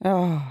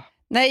 Oh.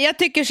 Nej, jag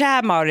tycker så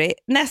här, Mauri.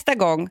 Nästa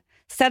gång,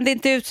 sänd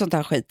inte ut sånt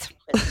här skit.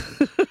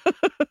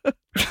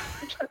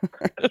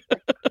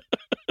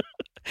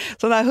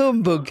 Sån här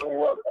humbug.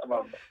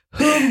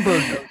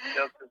 Humbug.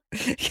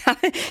 Kan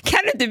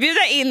du inte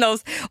bjuda in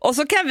oss och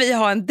så kan vi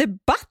ha en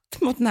debatt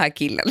mot den här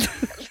killen?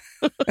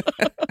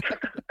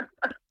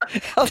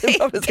 Ja,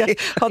 vi ska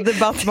ha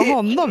debatt med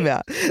honom,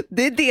 ja.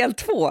 Det är del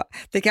 2.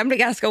 Det kan bli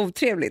ganska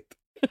otrevligt.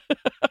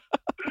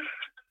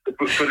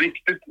 På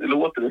riktigt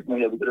låter det som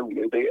en jävligt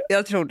rolig idé.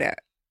 Jag tror det.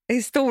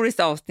 Historiskt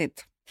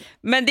avsnitt.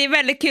 Men det är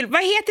väldigt kul.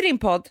 Vad heter din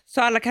podd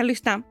så alla kan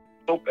lyssna?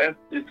 Topp 1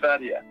 i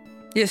Sverige.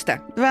 Just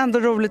det. Det var ändå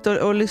roligt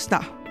att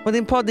lyssna. Och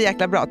din podd är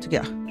jäkla bra tycker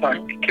jag. Tack,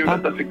 kul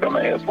att jag fick vara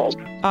med i er podd.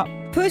 Ja.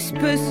 Puss,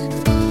 puss.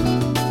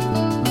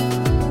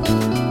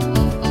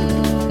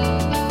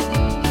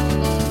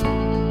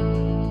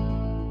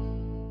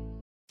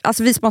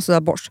 Alltså vi som har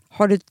sådär borst.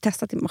 Har du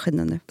testat i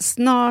maskinen nu?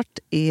 Snart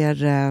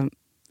är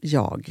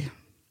jag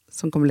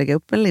som kommer lägga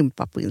upp en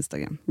limpa på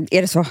Instagram.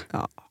 Är det så?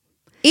 Ja.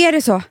 Är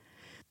det så?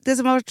 Det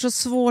som har varit så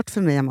svårt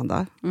för mig,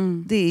 Amanda,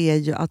 det är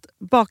ju att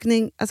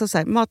bakning, alltså så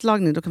här,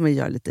 matlagning, då kan man ju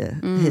göra lite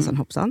hejsan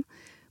hoppsan.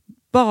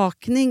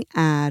 Bakning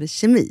är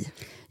kemi.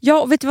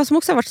 Ja, och vet du vad som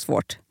också har varit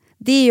svårt?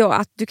 Det är ju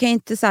att du kan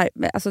inte så här,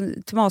 alltså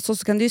tomatsås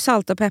så kan du ju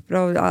salta och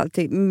peppra och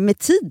allting med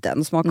tiden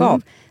och smaka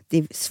av. Det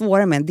är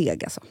svårare med en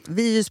deg alltså.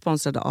 Vi är ju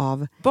sponsrade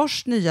av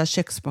Boschs nya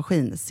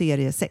köksmaskin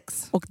serie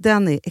 6. Och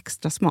den är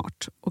extra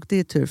smart. Och det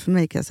är tur för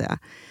mig kan jag säga.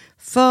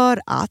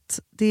 För att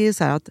det är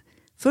så här att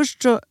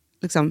först så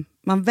liksom,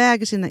 man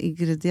väger sina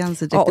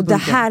ingredienser direkt i bunken. Och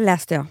det här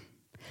läste jag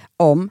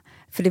om.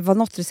 För det var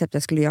något recept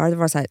jag skulle göra. Det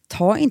var så här,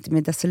 ta inte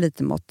med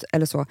decilitermått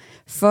eller så.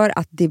 För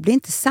att det blir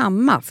inte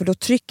samma. För då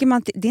trycker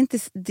man... Det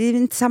är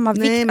inte samma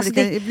vikt. Nej, men alltså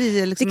det kan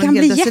bli liksom det kan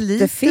en hel bli deciliter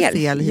jättefel.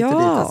 Fel hit och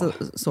dit. Alltså,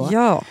 så.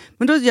 Ja.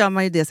 Men då gör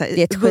man ju det så här.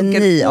 Det är ett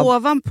geni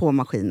ovanpå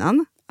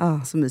maskinen.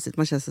 Så mysigt,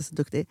 man känns så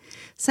duktig.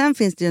 Sen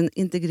finns det ju en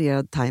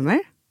integrerad timer.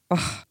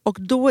 Och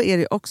då är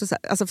det också så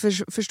här... Alltså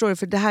förstår du?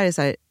 För det här är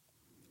så här...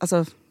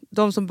 Alltså,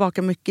 de som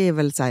bakar mycket är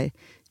väl så här...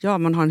 Ja,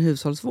 man har en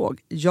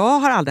hushållsvåg. Jag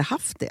har aldrig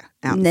haft det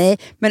än. Nej,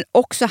 men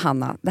också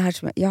Hanna, det här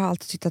som jag har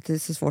alltid tyckt att det är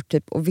så svårt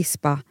typ att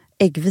vispa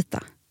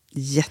äggvita.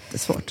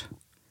 Jättesvårt.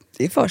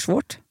 Det är för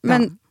svårt.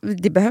 Men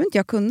det behöver inte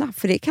jag kunna,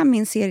 för det kan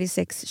min serie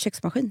 6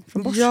 köksmaskin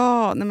från Bosch.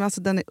 Ja, nej men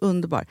alltså den är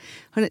underbar.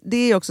 Hörrni, det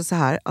är också så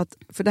här, att,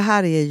 för det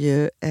här är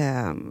ju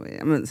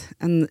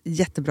en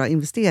jättebra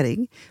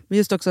investering. Men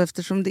just också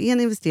eftersom det är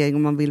en investering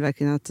och man vill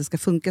verkligen att det ska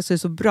funka så är det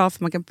så bra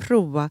för man kan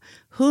prova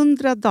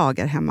 100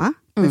 dagar hemma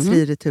med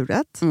fri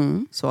returrätt.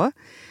 Så.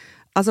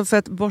 Alltså för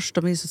att Bosch,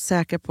 de är så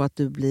säkra på att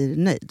du blir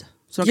nöjd.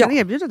 Så de kan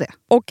erbjuda det.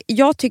 Och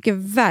jag tycker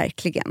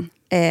verkligen,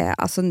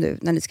 alltså nu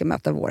när ni ska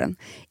möta våren,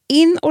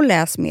 in och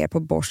läs mer på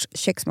Bosch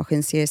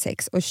köksmaskin serie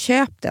 6 och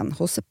köp den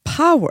hos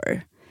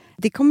Power.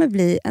 Det kommer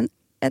bli en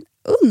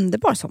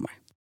underbar sommar.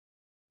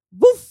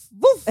 Woof,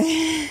 woof.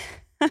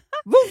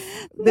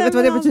 Woof. Vet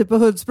vad det betyder på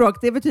hundspråk?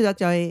 Det betyder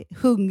att jag är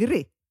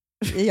hungrig.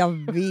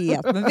 Jag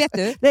vet, men vet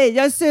du? Nej,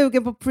 jag är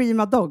sugen på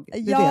Prima Dog.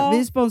 Ja. Vi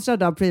är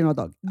sponsrade av Prima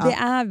Dog. Det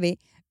är vi.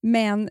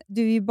 Men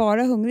du är ju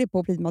bara hungrig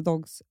på Prima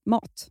Dogs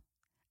mat.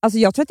 Alltså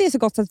jag tror att det är så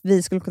gott så att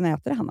vi skulle kunna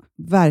äta det, Hanna.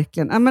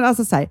 Verkligen. Ja, men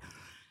alltså så här,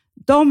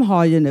 de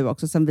har ju nu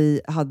också, sen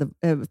vi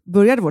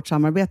började vårt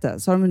samarbete,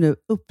 så har de nu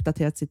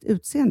uppdaterat sitt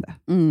utseende.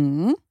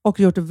 Och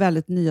gjort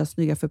väldigt nya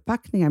snygga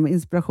förpackningar med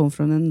inspiration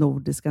från den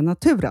nordiska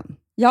naturen.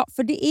 Ja,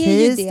 för det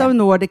är Taste ju det. of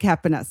Nordic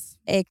happiness.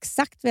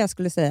 Exakt vad jag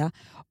skulle säga.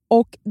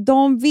 Och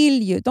de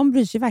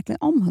bryr sig verkligen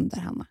om hundar,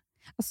 Hanna.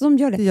 Alltså de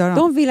gör det.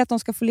 De vill att de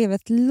ska få leva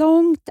ett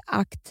långt,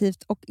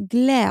 aktivt och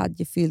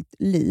glädjefyllt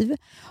liv.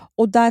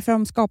 Och därför har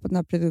de skapat de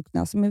här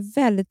produkterna som är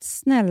väldigt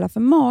snälla för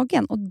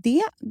magen. Och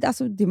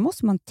det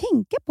måste man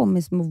tänka på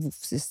med små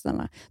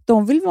woofsisarna.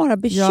 De vill vara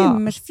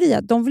bekymmersfria.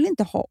 Ja. De vill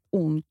inte ha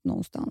ont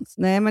någonstans.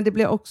 Nej, men det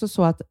blir också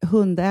så att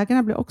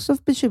hundägarna blir också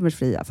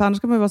bekymmersfria. För annars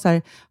kan man ju vara så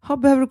här,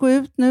 behöver du gå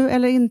ut nu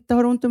eller inte?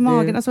 Har du ont i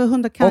magen? Alltså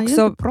hundar kan också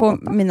ju inte prata.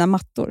 Också på mina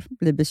mattor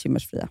blir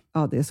bekymmersfria.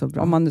 Ja, det är så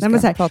bra. Om man nu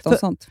ska prata om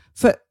sånt.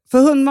 För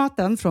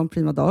hundmaten från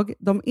Prima Dog,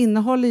 de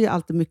innehåller ju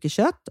alltid mycket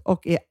kött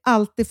och är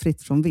alltid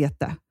fritt från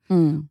vete.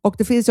 Och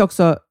det finns ju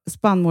också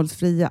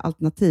spannmålsfria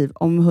alternativ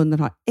om hunden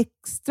har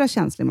extra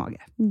känslig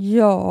mage.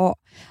 Ja,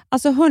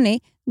 alltså hörni,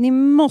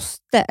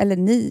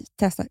 ni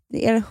testar.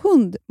 Er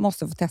hund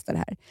måste få testa det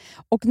här.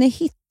 Och ni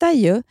hittar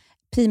ju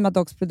Prima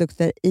Dogs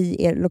produkter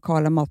i er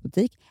lokala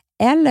matbutik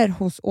eller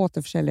hos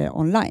återförsäljare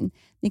online.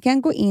 Ni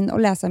kan gå in och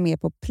läsa mer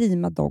på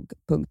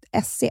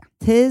primadog.se.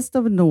 Taste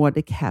of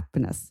Nordic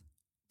happiness.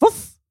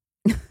 Voff!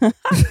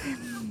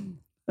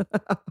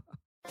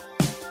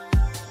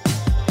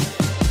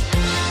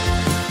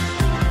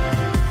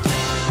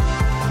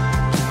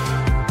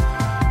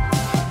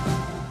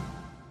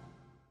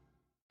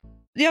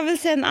 Jag vill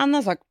säga en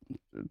annan sak.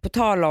 På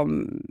tal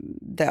om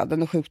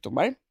döden och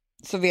sjukdomar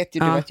så vet ju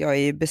du att jag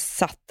är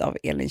besatt av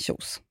Elin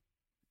Kjos.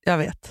 Jag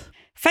vet.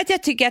 För att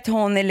jag tycker att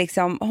hon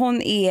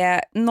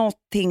är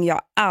någonting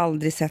jag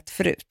aldrig sett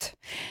förut.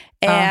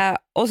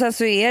 Och sen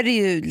så är det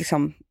ju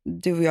liksom,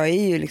 du och jag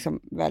är ju liksom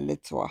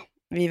väldigt så,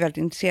 vi är väldigt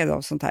intresserade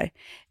av sånt här.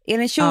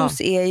 Elin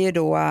Kjos är ju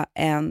då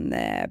en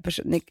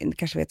person, ni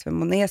kanske vet vem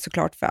hon är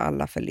såklart för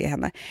alla följer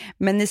henne.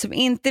 Men ni som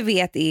inte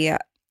vet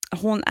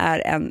hon är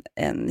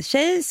en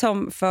tjej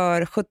som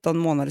för 17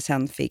 månader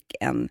sedan fick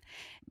en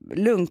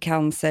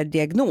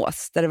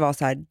lungcancerdiagnos. Där det var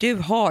så här, du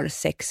har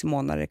 6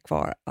 månader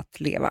kvar att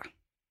leva.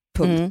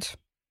 Punkt.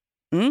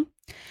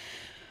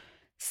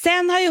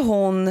 Sen har ju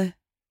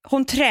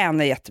hon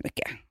tränar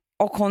jättemycket.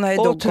 Och hon har ju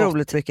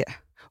otroligt mycket.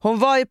 Hon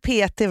var ju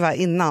PT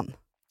innan.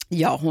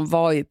 Ja, hon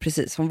var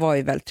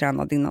ju väldigt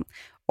tränad innan.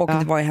 Och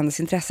det var ju hennes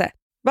intresse.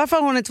 Varför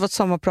har hon inte fått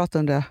sommarprat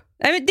under det?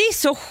 Nej, men det är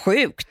så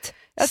sjukt.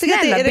 Jag tycker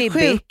att det är det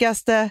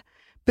sjukaste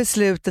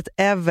beslutet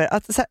ever.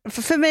 Att, så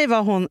här, för mig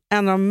var hon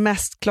en av de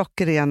mest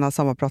klockrena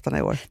sommarpratarna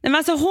i år. Nej, men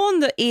alltså hon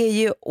då är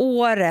ju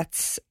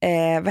årets,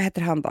 vad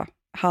heter han då?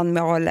 Han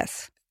med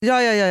ALS.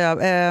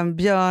 Ja.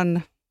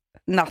 Björn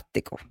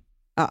Nattiko.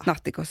 Ja.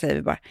 Nattiko säger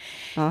vi bara.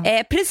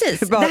 Ja. Precis,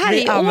 det här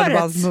är använder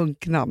bara årets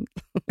munknamn.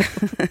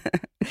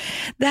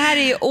 det här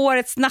är ju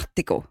årets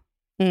Nattiko.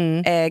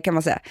 Kan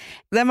man säga.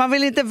 Nej, man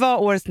vill inte vara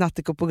årets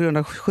Nattiko på grund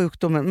av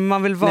sjukdomen, men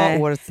man vill vara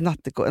årets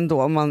Nattiko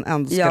ändå, om man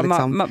ändå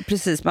ska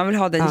precis, man vill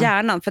ha den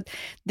hjärnan. För att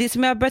det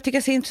som jag började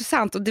tycka så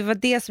intressant, och det var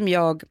det som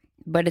jag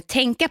började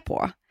tänka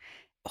på.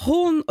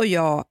 Hon och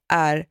jag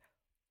är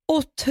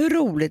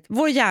otroligt,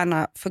 vår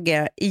hjärna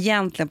fungerar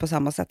egentligen på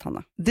samma sätt,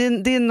 Hanna.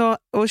 Din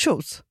och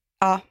Schultz?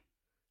 Ja.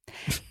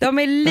 De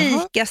är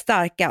lika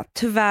starka,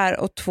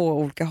 tyvärr åt 2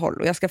 olika håll,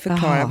 och jag ska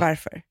förklara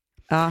varför.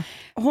 Ja.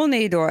 Hon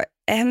är ju då,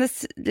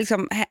 hennes,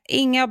 liksom,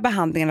 inga av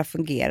behandlingarna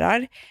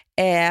fungerar.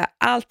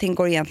 Allting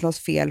går egentligen åt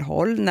fel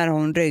håll när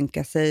hon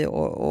röntgar sig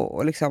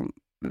och liksom,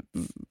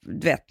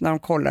 du vet, när de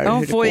kollar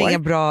hur det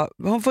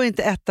går. Hon får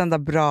inte ett enda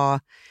bra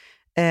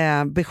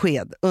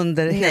besked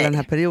under hela den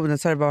här perioden.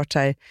 Så har det bara varit så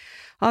här,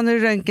 nu är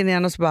röntgen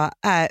igen, och så bara,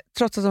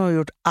 trots att hon har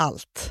gjort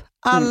allt.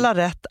 Alla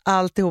rätt,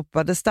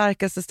 alltihopa. Det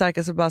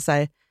starkaste bara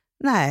säger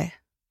nej.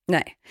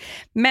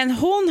 Men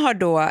hon har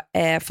då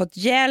fått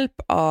hjälp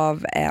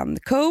av en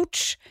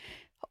coach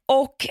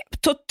och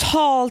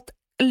totalt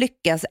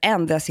lyckas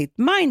ändra sitt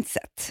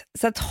mindset.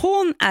 Så att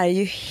hon är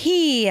ju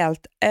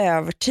helt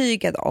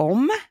övertygad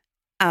om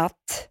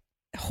att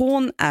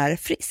hon är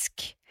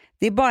frisk.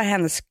 Det är bara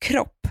hennes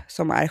kropp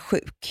som är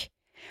sjuk.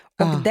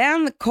 Och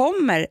den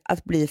kommer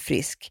att bli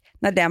frisk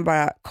när den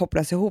bara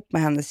kopplas ihop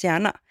med hennes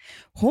hjärna.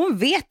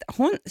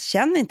 Hon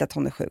känner inte att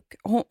hon är sjuk.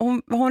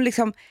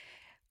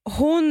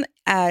 Hon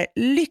är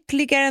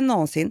lyckligare än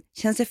någonsin,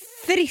 känner sig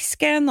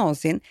friskare än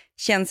någonsin,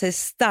 känner sig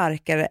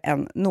starkare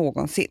än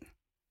någonsin.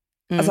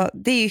 Alltså,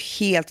 det är ju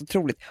helt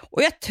otroligt.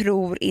 Och jag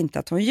tror inte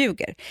att hon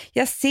ljuger.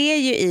 Jag ser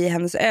ju i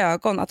hennes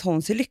ögon att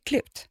hon ser lycklig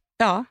ut.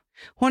 Ja,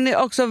 hon är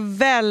också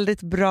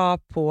väldigt bra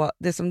på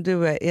det som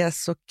du är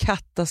så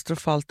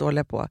katastrofalt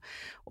dålig på.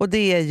 Och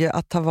det är ju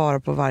att ta vara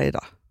på varje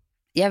dag.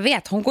 Jag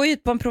vet, hon går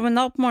ut på en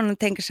promenad på morgonen och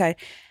tänker så här,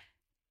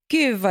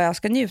 gud vad jag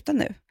ska njuta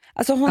nu.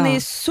 Alltså hon är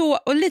så,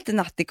 och lite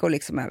Nattiko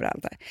liksom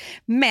överallt där.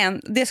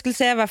 Men det skulle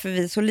säga varför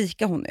vi är så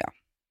lika, hon och jag.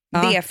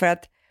 Det är för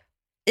att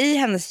i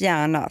hennes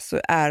hjärna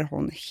så är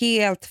hon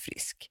helt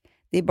frisk.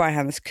 Det är bara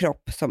hennes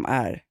kropp som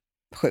är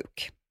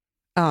sjuk.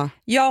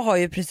 Jag har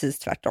ju precis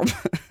tvärtom.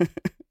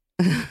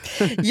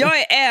 Jag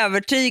är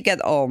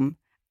övertygad om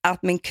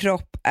att min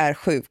kropp är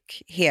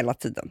sjuk hela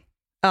tiden.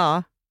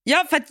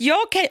 Ja, för att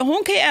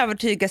hon kan ju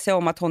övertyga sig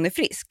om att hon är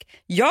frisk.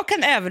 Jag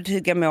kan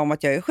övertyga mig om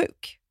att jag är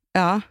sjuk.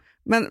 Ja,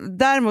 men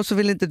däremot så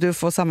vill inte du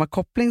få samma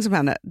koppling som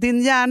henne.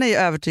 Din hjärna är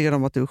övertygad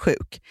om att du är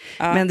sjuk.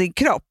 Men din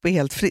kropp är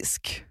helt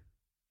frisk.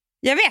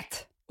 Jag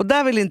vet. Och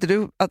där vill inte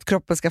du att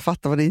kroppen ska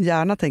fatta vad din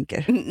hjärna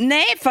tänker.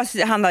 Nej,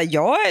 fast Hanna,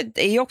 jag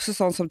är ju också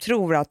sån som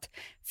tror att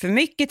för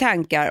mycket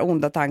tankar,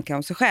 onda tankar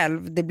om sig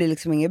själv, det blir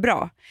liksom inget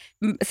bra.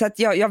 Så att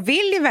jag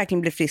vill ju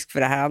verkligen bli frisk för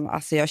det här.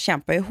 Alltså jag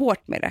kämpar ju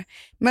hårt med det.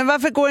 Men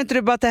varför går inte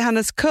du bara till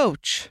hennes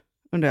coach,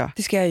 undrar jag?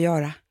 Det ska jag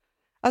göra.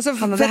 Alltså,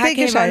 Hanna, det här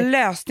kan ju vara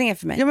lösningen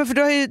för mig. Ja, men för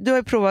du har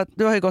ju provat,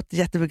 du har ju gått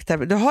jättemycket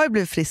terapi. Du har ju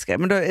blivit friskare,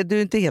 men du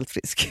är inte helt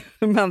frisk.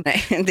 Men...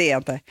 Nej, det är jag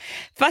inte.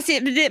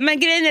 Men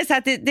grejen är så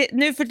att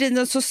nu för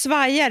tiden så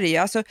svajar det ju.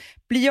 Alltså,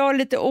 blir jag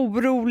lite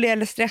orolig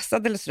eller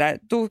stressad eller sådär,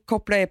 då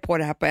kopplar jag på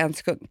det här på en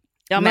sekund.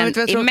 Ja, men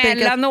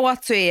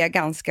emellanåt så är jag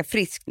ganska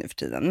frisk nu för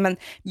tiden. Men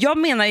jag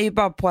menar ju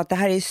bara på att det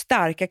här är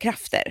starka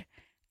krafter.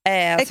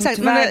 Exakt,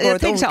 men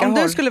jag tänker så här, om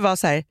du skulle vara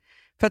så här,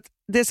 för att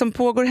det som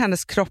pågår i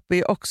hennes kropp är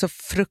ju också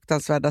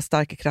fruktansvärda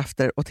starka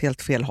krafter åt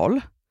helt fel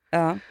håll.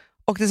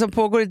 Och det som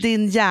pågår i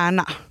din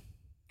hjärna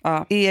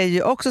är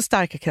ju också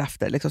starka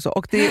krafter. Liksom så.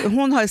 Och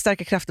hon har ju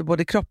starka krafter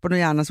både i kroppen och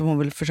hjärnan som hon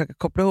vill försöka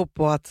koppla ihop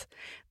på att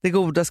det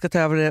goda ska ta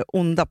över det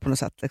onda på något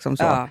sätt. Liksom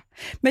så.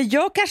 Men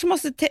jag kanske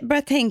måste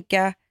börja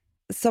tänka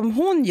som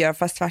hon gör,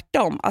 fast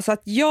tvärtom. Alltså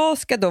att jag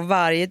ska då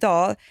varje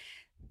dag,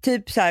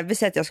 typ så här, vi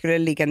säger att jag skulle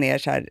ligga ner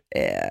så här,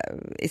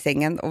 i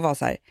sängen och vara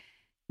så här,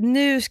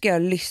 nu ska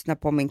jag lyssna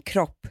på min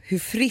kropp, hur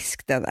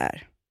frisk den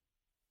är.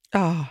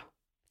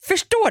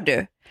 Förstår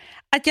du?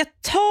 Att jag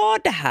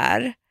tar det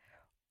här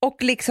och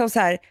liksom så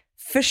här,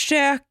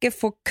 försöker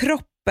få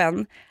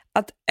kroppen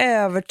att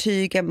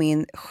övertyga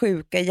min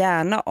sjuka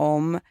hjärna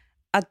om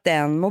att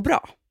den mår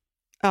bra.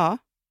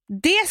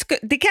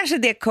 Det kanske är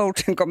det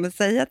coachen kommer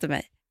säga till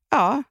mig.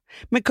 Ja,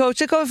 men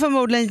coachen kommer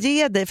förmodligen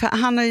ge dig, för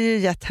han har ju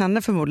gett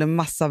henne förmodligen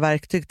massa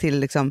verktyg till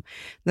liksom,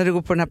 när du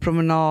går på den här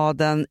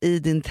promenaden, i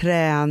din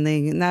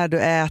träning, när du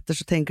äter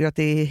så tänker du att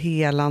det är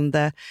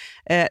helande,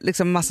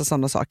 liksom massa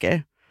sådana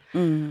saker.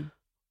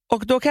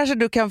 Och då kanske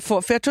du kan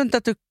få, för jag tror inte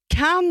att du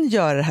kan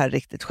göra det här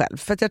riktigt själv,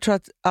 för att jag tror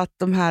att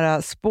de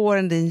här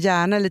spåren i din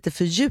hjärna är lite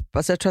för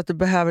djupa, så jag tror att du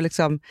behöver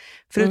liksom,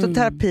 förutom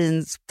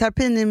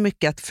terapin är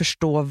mycket att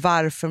förstå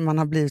varför man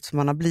har blivit som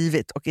man har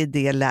blivit och i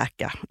det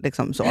läka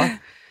liksom så.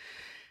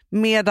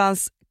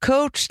 Medans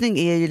coachning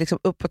är ju liksom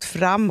uppåt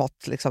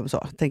framåt liksom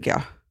så, tänker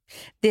jag.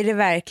 Det är det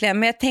verkligen.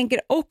 Men jag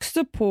tänker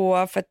också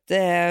på, för att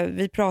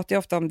vi pratar ju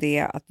ofta om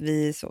det, att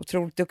vi är så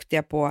otroligt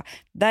duktiga på,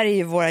 där är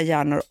ju våra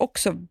hjärnor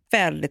också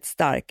väldigt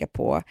starka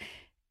på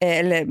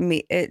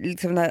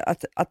liksom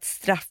att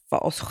straffa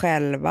oss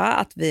själva,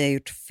 att vi har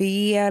gjort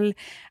fel,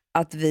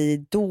 att vi är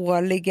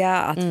dåliga,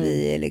 att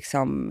vi är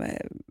liksom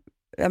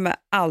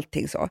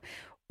allting så.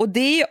 Och det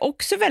är ju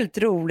också väldigt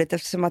roligt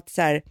eftersom att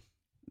så här,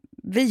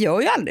 vi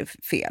gör ju aldrig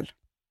fel.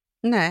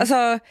 Nej.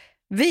 Alltså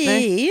vi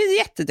är ju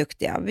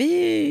jätteduktiga.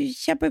 Vi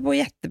kämpar på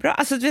jättebra.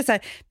 Alltså det är så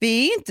här,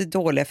 vi är inte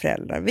dåliga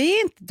föräldrar. Vi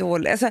är inte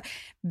dåliga. Alltså,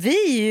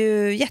 vi är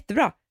ju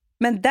jättebra.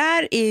 Men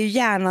där är ju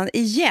hjärnan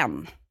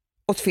igen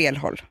åt fel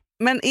håll.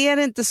 Men är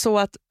det inte så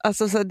att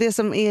alltså, så det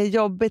som är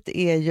jobbigt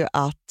är ju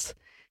att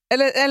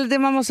eller det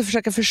man måste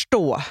försöka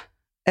förstå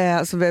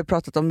som vi har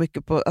pratat om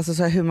mycket på alltså,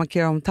 så här, hur man kan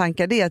göra om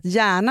tankar, det är att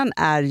hjärnan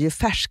är ju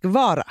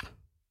färskvara.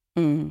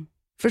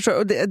 Förstår,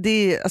 och det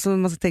är, alltså,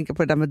 man ska tänka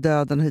på det där med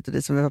döden och hit och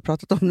dit som vi har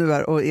pratat om nu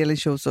här, och Elin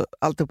Schultz och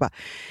alltihopa.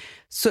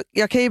 Så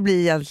jag kan ju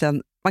bli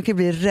egentligen, man kan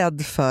bli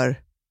rädd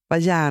för vad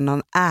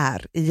hjärnan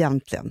är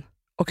egentligen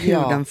och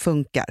hur den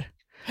funkar.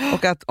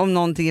 Och att om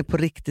någonting är på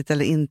riktigt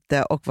eller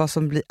inte och vad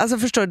som blir, alltså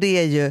förstår, det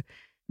är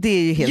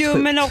ju helt sjukt.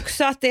 Men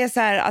också att det är så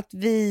här att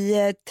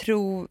vi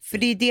tror, för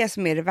det är det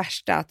som är det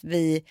värsta, att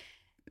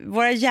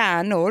våra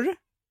hjärnor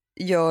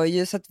gör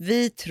ju så att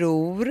vi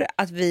tror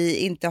att vi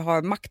inte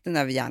har makten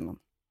över hjärnan.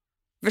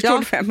 Förstår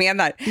du vad jag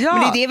menar? Ja.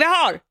 Men det är det vi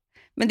har.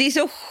 Men det är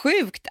så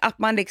sjukt att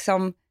man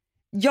liksom,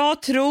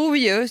 jag tror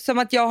ju som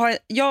att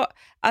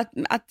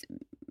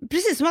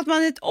precis som att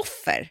man är ett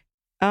offer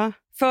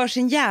för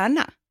sin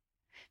hjärna.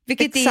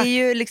 Vilket är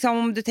ju liksom,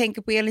 om du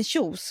tänker på Elin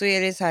Schultz så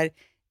är det så här,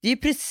 det är ju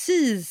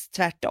precis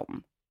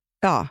tvärtom.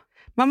 Ja,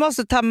 man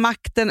måste ta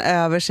makten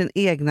över sin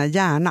egna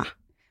hjärna.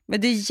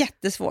 Men det är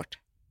jättesvårt.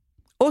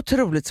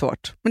 Otroligt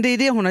svårt, men det är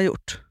det hon har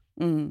gjort.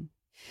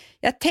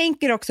 Jag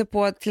tänker också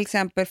på till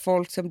exempel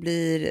folk som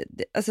blir,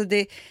 alltså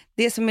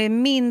det som är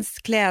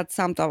minst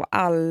klädsamt av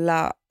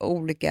alla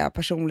olika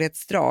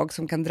personlighetsdrag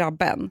som kan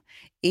drabba en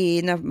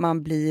är när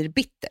man blir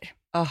bitter.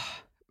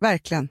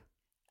 Verkligen.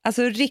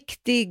 Alltså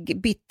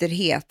riktig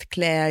bitterhet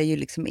klär ju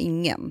liksom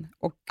ingen.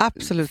 Och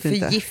absolut inte.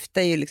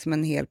 Förgiftar ju liksom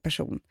en hel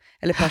person.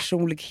 Eller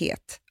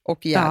personlighet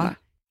och hjärna.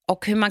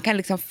 Och hur man kan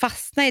liksom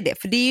fastna i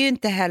det. För det är ju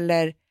inte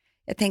heller,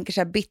 jag tänker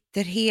så här,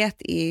 bitterhet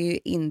är ju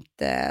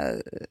inte,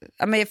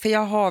 för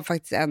jag har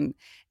faktiskt en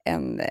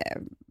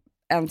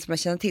som jag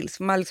känner till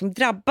som har liksom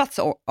drabbats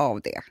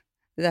av det.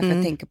 Det är därför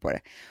jag tänker på det.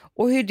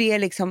 Och hur det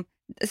liksom,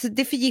 alltså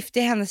det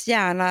förgiftar hennes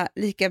hjärna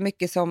lika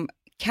mycket som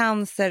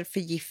cancer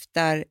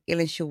förgiftar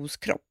Elin Schultz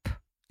kropp.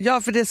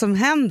 Ja, för det som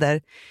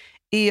händer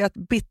är att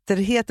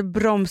bitterhet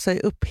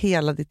bromsar upp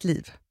hela ditt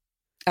liv.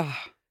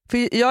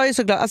 För jag är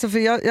så glad, alltså för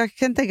jag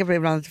kan tänka på det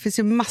ibland, att det finns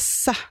ju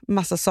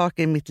massa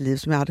saker i mitt liv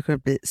som jag hade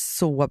kunnat bli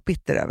så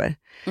bitter över.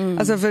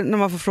 Alltså för när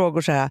man får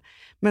frågor så här,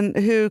 men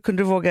hur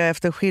kunde du våga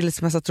efter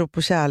skilsmässa tro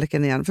på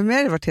kärleken igen? För mig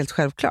har det varit helt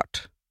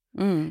självklart.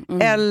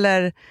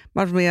 Eller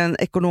man är med i en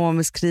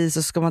ekonomisk kris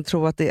och ska man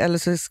tro att det, eller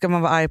så ska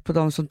man vara arg på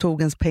dem som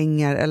tog ens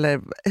pengar,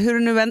 eller hur det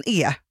nu än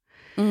är.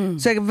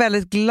 Så jag är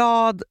väldigt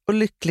glad och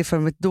lycklig för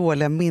mitt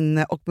dåliga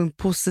minne och min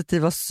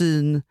positiva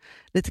syn,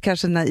 lite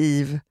kanske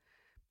naiv,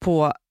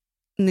 på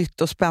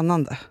nytt och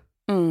spännande.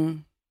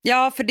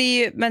 Ja, för det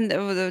är ju, men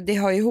det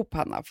hör ju ihop,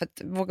 Hanna, för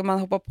att vågar man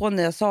hoppa på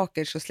nya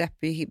saker så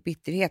släpper ju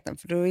bitterheten,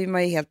 för då är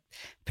man ju helt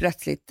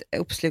plötsligt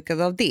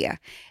uppslukad av det.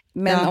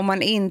 Men om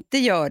man inte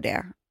gör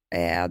det,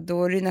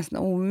 då är det nästan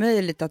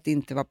omöjligt att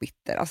inte vara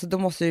bitter. Alltså då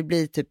måste det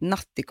bli typ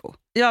nattiko.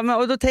 Ja, men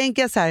och då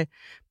tänker jag så här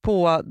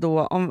på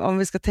då, om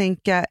vi ska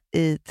tänka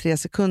i 3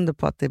 sekunder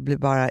på att det blir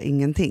bara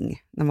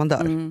ingenting när man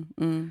dör.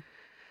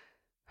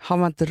 Har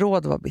man inte råd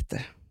att vara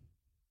bitter?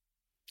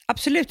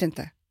 Absolut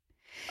inte.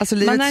 Alltså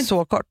livet är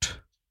så kort.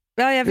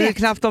 Ja, jag vet. Det är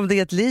knappt om det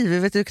är ett liv. Vi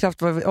vet ju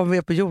knappt om vi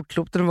är på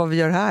jordklotet och vad vi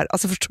gör här.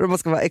 Alltså förstår du, man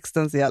ska vara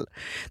existentiell.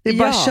 Det är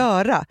bara att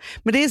köra.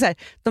 Men det är så här,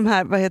 de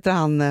här, vad heter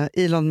han,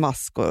 Elon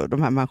Musk och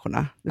de här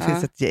människorna. Det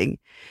finns ett gäng.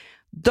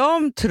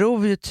 De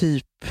tror ju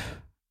typ,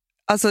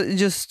 alltså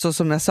just så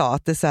som jag sa,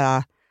 att det är så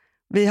här,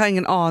 vi har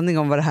ingen aning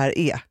om vad det här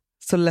är.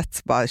 Så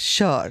let's bara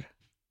kör.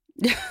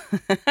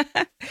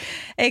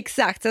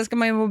 Exakt, sen ska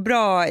man ju må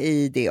bra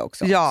i det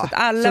också. Ja, så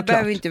att alla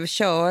behöver inte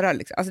köra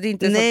liksom. Alltså det är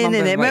inte så att man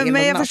behöver vara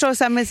men jag förstår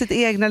så här, med sitt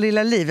egna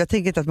lilla liv. Jag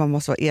tänker inte att man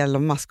måste vara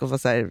Elon Musk och vara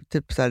så här,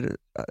 typ så här,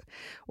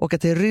 åka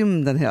till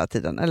rymden hela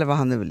tiden, eller vad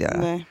han nu vill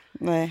göra.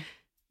 Nej.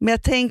 Men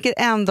jag tänker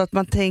ändå att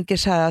man tänker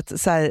så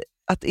här,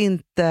 att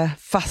inte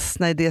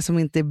fastna i det som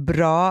inte är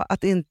bra,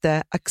 att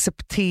inte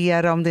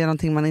acceptera om det är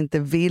någonting man inte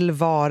vill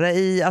vara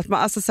i, att man,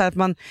 alltså så här, att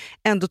man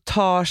ändå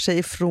tar sig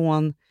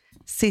ifrån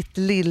sitt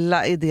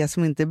lilla i det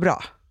som inte är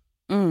bra.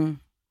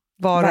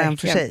 Var och en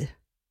för sig.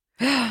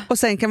 Och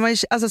sen kan man ju,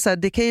 alltså så här,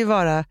 det kan ju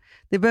vara,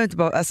 det behöver inte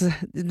bara, alltså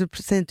nu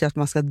säger inte jag att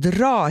man ska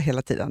dra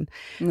hela tiden.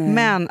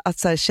 Men att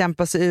så här,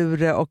 kämpa sig ur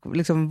det och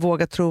liksom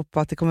våga tro på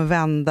att det kommer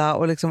vända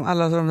och liksom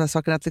alla de där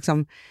sakerna, att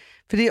liksom,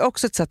 för det är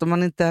också ett sätt, om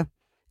man inte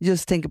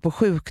just tänker på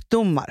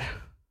sjukdomar,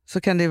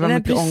 så kan det ju vara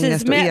mycket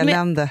ångest och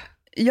elände.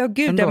 Ja,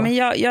 gud, men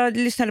jag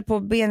lyssnade på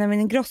Benjamin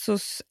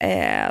Ingrossos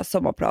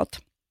sommarprat.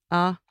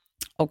 Ja.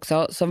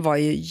 Också, som var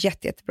ju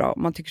jättebra.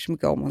 Man tycker så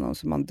mycket om honom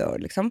som man dör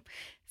liksom.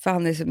 För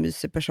han är så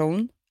mysig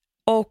person.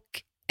 Och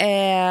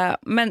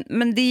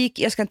men det gick,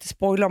 jag ska inte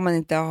spoila om man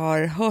inte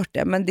har hört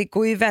det, men det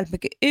går ju väldigt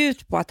mycket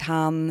ut på att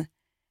han,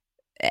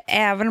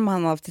 även om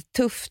han har haft det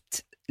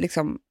tufft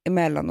liksom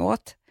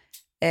emellanåt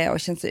och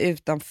känt sig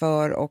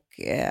utanför och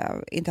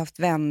inte haft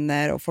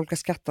vänner och folk har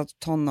skrattat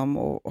åt honom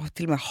och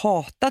till och med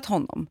hatat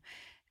honom,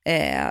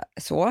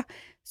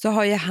 så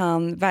har ju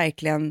han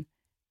verkligen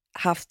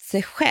haft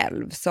sig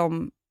själv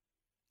som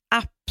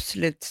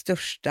absolut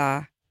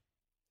största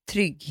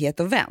trygghet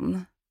och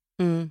vän.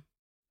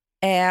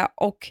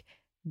 Och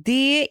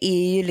det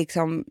är ju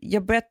liksom,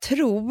 jag börjar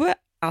tro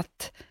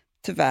att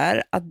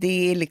tyvärr att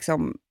det är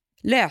liksom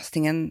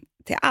lösningen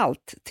till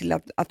allt, till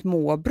att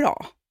må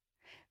bra.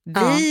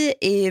 Vi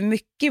är ju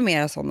mycket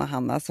mer sådana,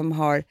 Hanna, som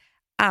har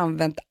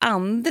använt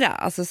andra.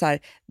 Alltså så här,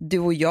 du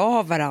och jag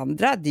har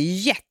varandra, det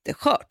är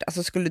jätteskört.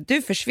 Alltså skulle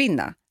du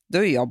försvinna, då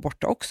är jag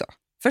borta också.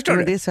 Förstår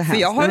du? Det är så för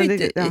jag har ju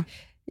inte,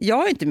 jag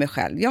har inte mig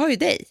själv, jag har ju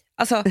dig.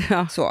 Alltså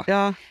så.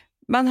 Ja.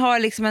 Man har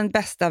liksom en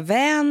bästa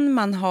vän,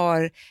 man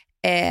har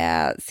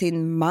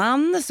sin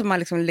man som man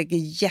liksom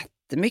lägger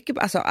jättemycket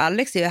på. Alltså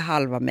Alex är ju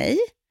halva mig.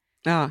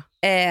 Ja.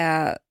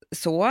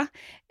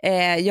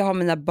 Jag har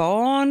mina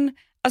barn.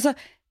 Alltså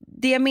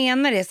det jag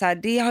menar är så här,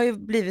 det har ju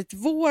blivit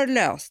vår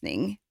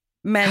lösning.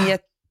 Men jag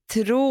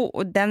tror,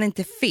 och den är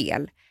inte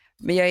fel,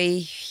 men jag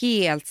är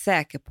helt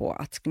säker på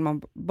att skulle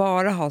man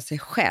bara ha sig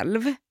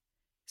själv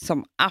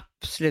som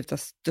absoluta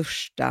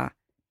största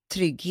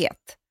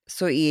trygghet,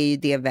 så är ju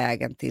det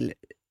vägen till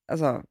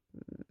alltså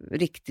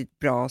riktigt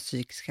bra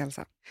psykisk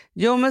hälsa.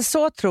 Jo, men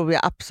så tror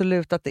jag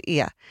absolut att det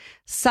är.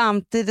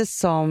 Samtidigt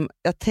som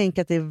jag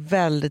tänker att det är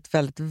väldigt,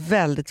 väldigt,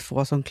 väldigt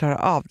få som klarar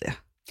av det.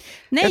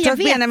 Nej, jag tror att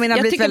vet. Benjamin har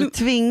blivit väldigt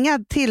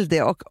tvingad till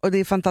det, och det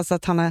är fantastiskt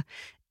att han har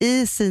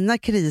i sina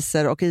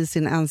kriser och i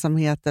sin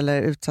ensamhet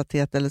eller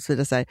utsatthet eller så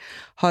vidare så här,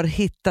 har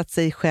hittat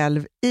sig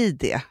själv i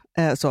det.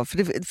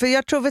 För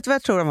jag tror, vet du vad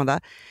jag tror,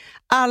 Amanda?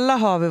 Alla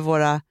har vi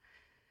våra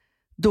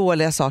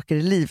dåliga saker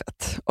i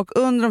livet. Och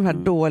under de här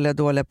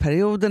dåliga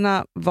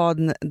perioderna,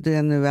 vad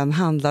det nu än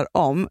handlar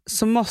om,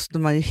 så måste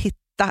man ju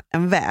hitta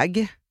en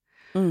väg.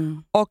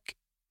 Och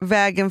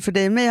vägen för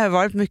dig och mig har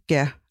varit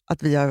mycket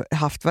att vi har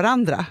haft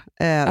varandra.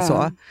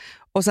 Så.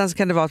 Och sen så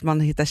kan det vara att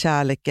man hittar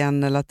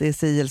kärleken eller att det är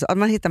sig, att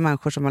man hittar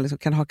människor som man liksom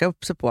kan haka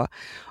upp sig på.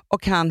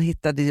 Och han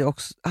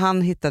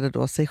hittade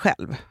då sig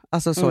själv.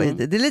 Alltså så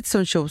det är lite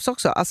som Schulman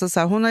också. Alltså så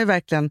här, hon har ju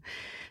verkligen,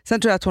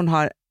 sen tror jag att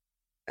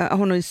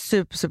hon är ju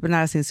super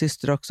nära sin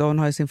syster också. Hon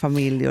har ju sin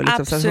familj och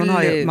liksom, så hon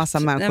har ju massa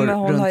människor runt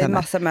henne. Hon har ju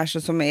massa människor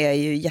som är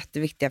ju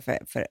jätteviktiga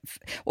för.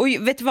 Och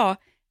vet du vad?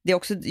 Det är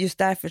också just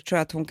därför tror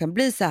jag att hon kan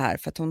bli så här,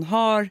 för att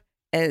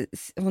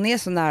hon är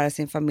så nära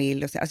sin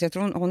familj och alltså jag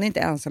tror hon är inte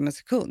ensam en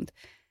sekund.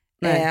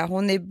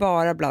 Hon är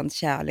bara bland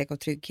kärlek och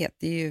trygghet.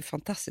 Det är ju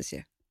fantastiskt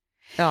ju.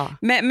 Ja.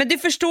 Men du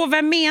förstår vad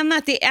jag menar,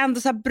 att det är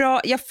ändå så här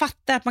bra. Jag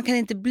fattar att man kan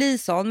inte bli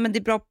sån, men det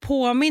är bra att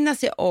påminna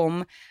sig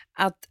om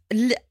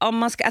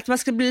att man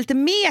ska bli lite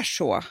mer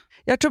så.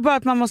 Jag tror bara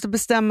att man måste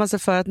bestämma sig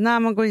för att när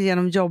man går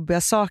igenom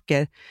jobbiga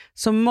saker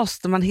så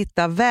måste man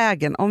hitta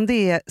vägen. Om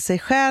det är sig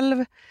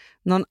själv,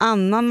 någon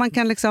annan man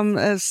kan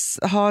liksom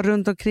ha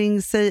runt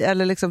omkring sig,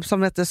 eller liksom,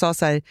 som jag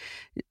så här,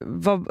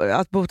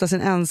 att bota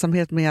sin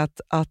ensamhet med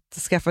att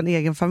skaffa en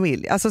egen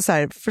familj. Alltså så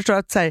här, förstår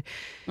att så här,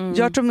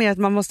 jag tror mer att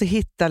man måste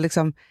hitta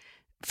liksom,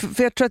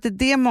 för jag tror att det är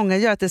det många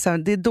gör, att det är, så här,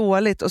 det är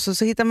dåligt och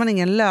så hittar man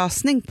ingen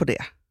lösning på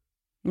det.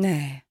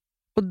 Nej.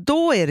 Och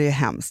då är det ju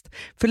hemskt.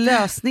 För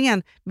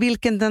lösningen,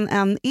 vilken den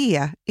än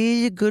är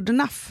ju good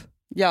enough.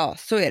 Ja,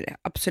 så är det.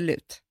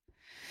 Absolut.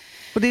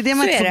 Och det är det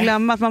man inte får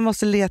glömma, att man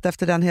måste leta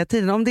efter den hela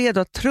tiden. Om det är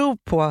då att tro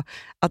på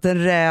att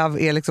en räv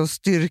är liksom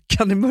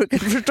styrkan i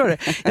mörkret, förstår du?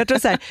 Jag tror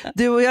så här,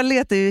 du och jag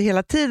letar ju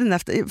hela tiden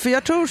efter, för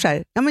jag tror så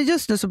här, ja men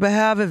just nu så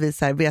behöver vi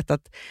så här veta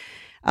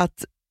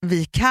att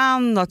vi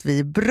kan och att vi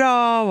är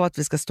bra och att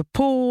vi ska stå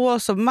på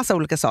oss och massa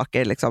olika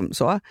saker liksom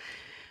så.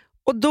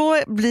 Och då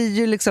blir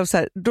ju liksom så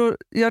här,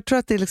 jag tror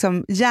att det är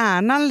liksom,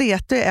 hjärnan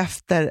letar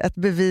efter ett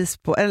bevis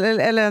på,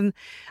 eller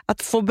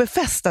att få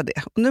befästa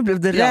det. Och nu blev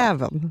det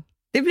räven.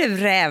 Det blev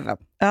räven.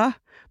 Ja,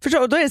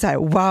 förstår, och då är det så här,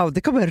 wow,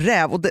 det kommer en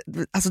räv och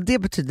det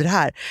betyder det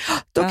här.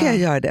 Då kan jag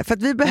göra det, för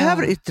att vi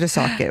behöver yttre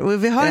saker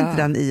och vi har inte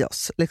den i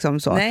oss. Liksom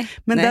så.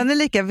 Men den är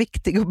lika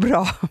viktig och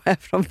bra, även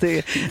om det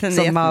är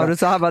som Mauro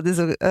sa.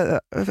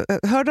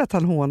 Hörde att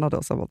han hånade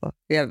oss?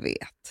 Jag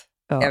vet.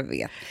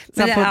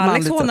 Men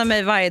Alex hånar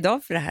mig varje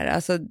dag för det här.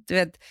 Alltså, du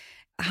vet,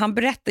 han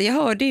berättade, jag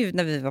hörde ju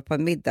när vi var på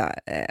en middag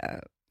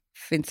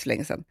för inte så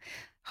länge sedan,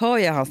 hör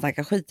jag han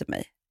snacka skit om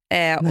mig.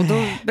 Och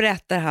då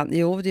berättar han,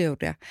 jo det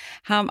gjorde jag.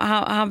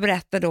 Han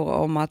berättar då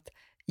om att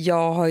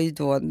jag har ju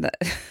då,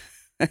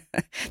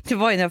 det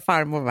var ju när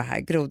farmor var här,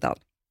 grodan.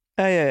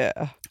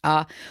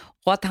 Ja,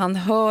 och att han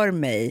hör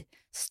mig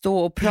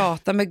stå och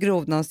prata med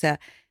grodan och säga,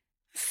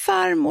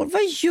 farmor,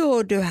 vad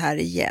gör du här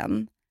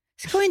igen?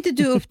 Ska inte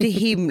du upp till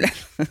himlen?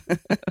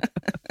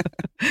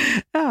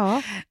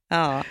 Ja.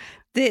 Ja,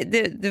 det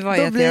det var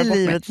då blir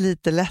livet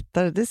lite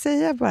lättare, det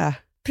säger jag bara.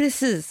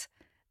 Precis.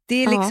 Det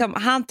är liksom,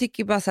 han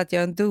tycker bara så att jag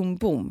är en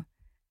dumbom.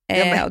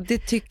 Och det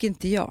tycker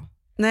inte jag.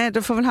 Nej,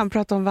 då får väl han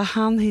prata om vad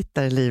han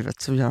hittar i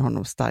livet som gör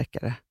honom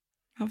starkare.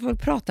 Han får väl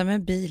prata med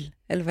en bil,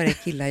 eller vad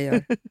det killar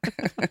gör.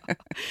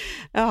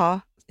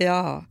 Ja.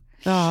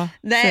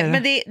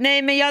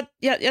 Men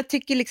jag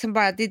tycker liksom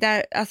bara det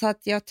där, alltså att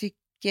jag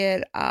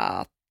tycker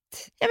att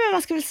men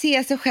man ska väl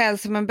se sig själv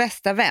som en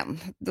bästa vän.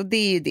 Och det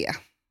är ju det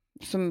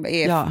som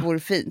vore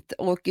fint.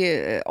 Och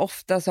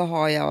ofta så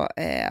har jag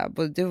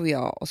både du och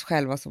jag oss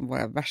själva som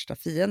våra värsta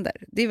fiender.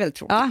 Det är väldigt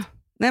tråkigt. Ja.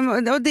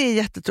 Nej, och det är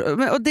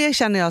jättetråkigt. Och det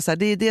känner jag så här,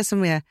 det är det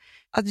som är,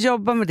 att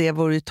jobba med det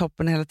vore ju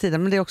toppen hela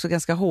tiden, men det är också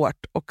ganska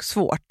hårt och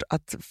svårt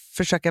att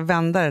försöka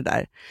vända det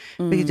där.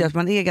 Vilket gör att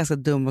man är ganska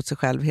dum mot sig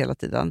själv hela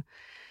tiden.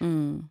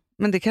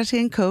 Men det kanske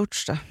är en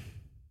coach då.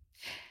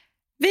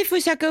 Vi får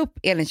söka upp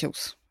Elin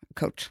Kjos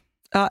coach.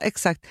 Ja,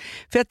 exakt.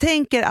 För jag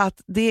tänker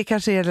att det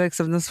kanske är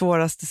liksom den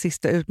svåraste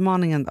sista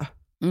utmaningen då.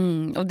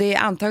 Och det är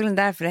antagligen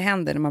därför det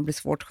händer när man blir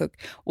svårt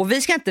sjuk. Och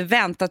vi ska inte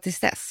vänta tills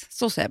dess,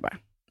 så säger jag bara.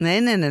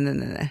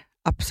 Nej.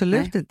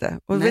 Absolut inte.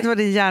 Och vet du vad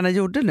det gärna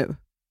gjorde nu?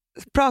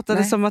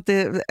 Pratade som att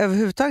det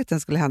överhuvudtaget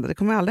inte skulle hända. Det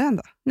kommer aldrig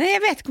hända. Nej, jag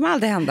vet. Det kommer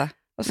aldrig hända.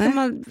 Och ska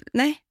man...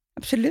 Nej,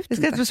 absolut inte. Vi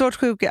ska inte bli svårt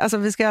sjuka. Alltså,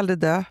 vi ska aldrig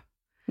dö.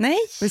 Nej,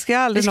 vi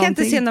ska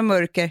inte se någon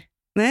mörker.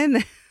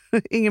 Nej.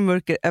 Ingen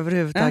mörker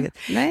överhuvudtaget.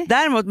 Nej.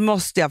 Däremot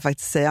måste jag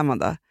faktiskt säga,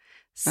 Amanda.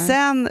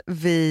 Sen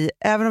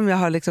även om jag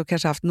har liksom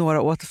kanske haft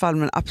några återfall,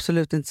 men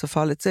absolut inte så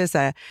farligt, så är det så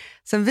här,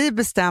 sen vi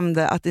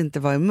bestämde att inte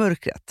vara i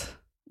mörkret.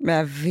 Men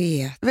jag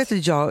vet. Vet du,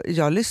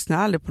 jag lyssnar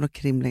aldrig på något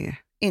krim längre.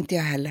 Inte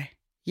jag heller.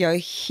 Jag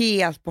är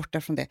helt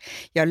borta från det.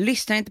 Jag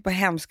lyssnar inte på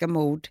hemska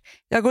mord.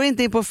 Jag går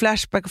inte in på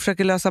Flashback och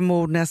försöker lösa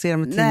mord när jag ser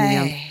dem i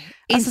tidningen. Nej,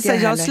 alltså,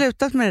 inte jag har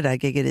slutat med det där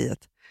geggeriet.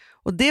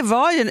 Och det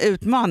var ju en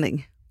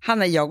utmaning.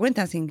 Hanna, jag går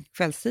inte ens in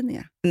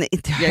kvällstidningar. Nej,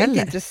 inte jag är heller.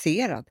 Inte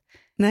intresserad.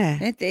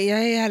 Nej.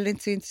 Jag är heller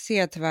inte så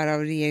intresserad tyvärr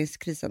av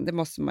regeringskrisen. Det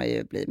måste man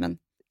ju bli, men...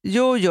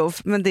 Jo,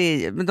 men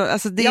det är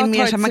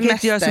mer så, man kan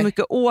inte göra så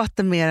mycket åt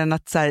det mer än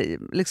att så här,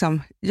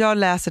 liksom, jag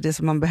läser det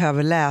som man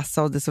behöver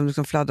läsa och det som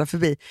liksom fladdrar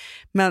förbi.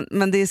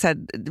 Men det är så här,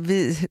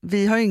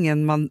 vi har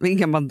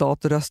inga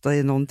mandat att rösta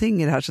i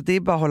någonting i det här, så det är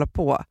bara att hålla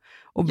på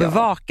och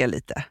bevaka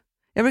lite.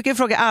 Jag brukar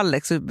fråga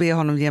Alex och be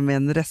honom ge mig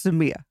en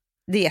resumé.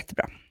 Det är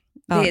jättebra.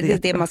 Det är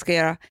det man ska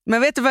göra.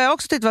 Men vet du vad jag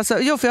också tyckte var så...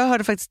 Jo, för jag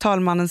hörde faktiskt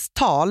talmannens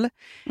tal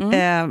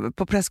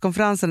på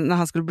presskonferensen när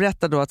han skulle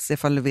berätta då att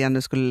Stefan Löfven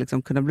nu skulle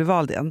liksom kunna bli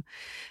vald igen.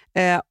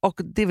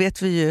 Och det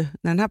vet vi ju,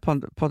 när den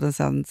här podden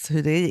sänds,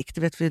 hur det gick.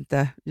 Det vet vi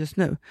inte just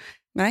nu.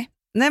 Nej,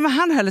 men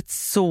han höll ett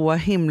så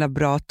himla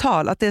bra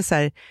tal. Att det är så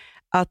här,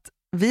 att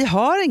vi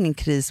har ingen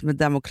kris med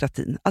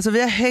demokratin. Alltså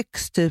vi har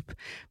högst typ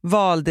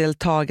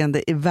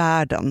valdeltagande i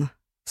världen.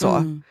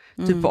 Så.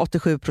 Typ på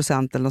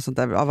 87% eller något sånt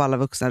där av alla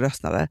vuxna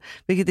röstade.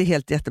 Vilket är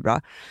helt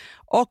jättebra.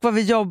 Och vad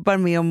vi jobbar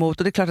med och mot,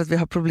 och det är klart att vi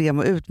har problem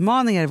och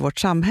utmaningar i vårt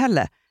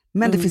samhälle.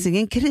 Men det finns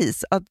ingen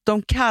kris. Att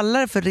de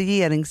kallar det för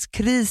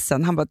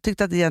regeringskrisen. Han bara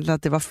tyckte att egentligen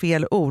att det var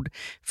fel ord.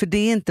 För det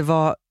är inte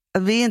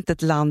vi är inte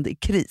ett land i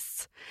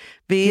kris.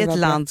 Vi är ett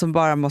land som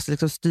bara måste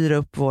liksom styra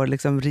upp vår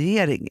liksom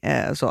regering.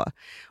 Så.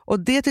 Och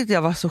det tyckte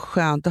jag var så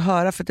skönt att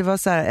höra. För det var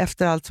så här,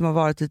 efter allt som har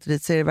varit hit och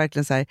dit, så är det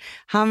verkligen så här,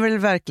 han vill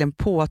verkligen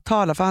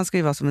påtala, för han ska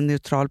ju vara som en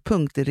neutral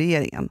punkt i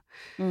regeringen.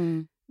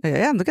 Jag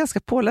är ändå ganska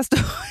påläst.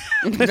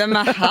 Men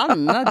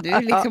Hanna, du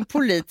är liksom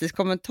politisk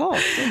kommentator.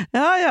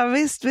 Ja,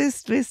 visst.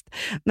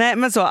 Nej,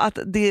 men så att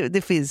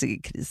det finns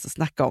ingen kris att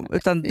snacka om.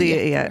 Utan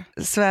det är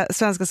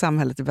svenska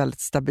samhället är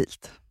väldigt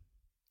stabilt.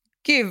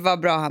 Gud vad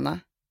bra, Hanna.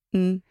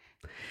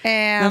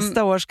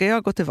 Nästa år ska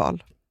jag gå till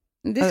val.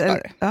 Det ska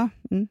du. Ja,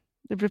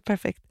 det blir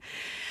perfekt.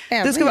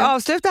 Det ska vi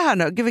avsluta här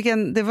nu.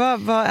 Gud, det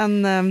var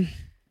en...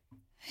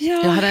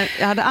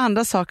 Jag hade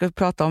andra saker att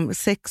prata om,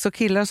 sex och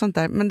killar och sånt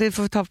där, men det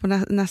får vi ta på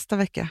nästa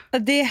vecka.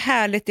 Det är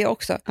härligt det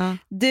också. Ja.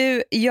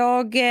 Du,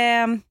 jag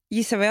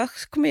gissar vad jag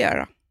kommer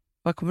göra.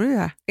 Vad kommer du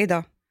göra?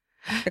 Idag.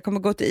 Jag kommer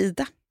gå till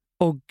Ida.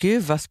 Åh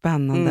gud vad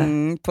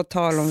spännande. På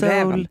tal om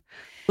räven.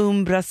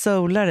 Umbra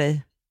solar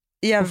dig.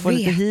 Jag och få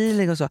lite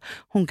healing och så.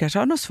 Hon kanske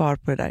har något svar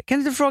på det där. Kan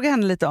du inte fråga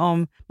henne lite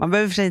om... Man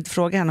behöver för sig inte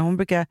fråga henne. Hon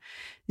brukar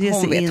ge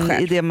sig in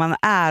själv i det man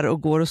är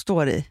och går och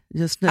står i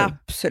just nu.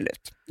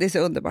 Absolut. Det är så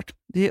underbart.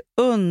 Det är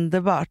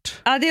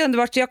underbart. Ja, det är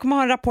underbart. Jag kommer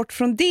ha en rapport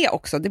från det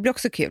också. Det blir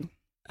också kul.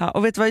 Ja,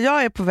 och vet du vad,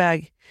 jag är på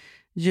väg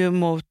ju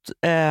mot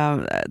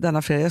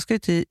denna fredag. Jag ska ju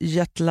till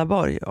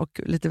Götlaborg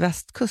och lite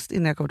västkust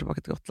innan jag kommer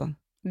tillbaka till Gotland.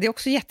 Det är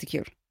också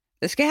jättekul.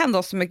 Det ska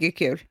hända så mycket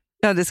kul.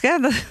 Ja, det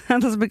ska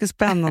hända så mycket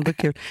spännande och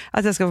kul.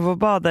 Att jag ska få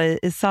bada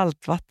i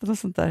saltvatten och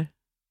sånt där.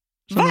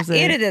 Va?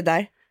 Är det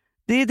där?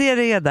 Det är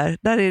det där.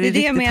 Där är det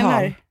riktigt jag menar.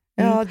 hav.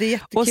 Ja, det är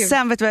jättekul. Och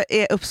sen vet du vad jag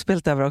är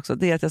uppspelt över också?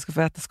 Det är att jag ska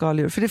få äta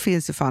skaldjur. För det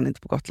finns ju fan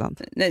inte på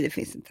Gotland. Nej, det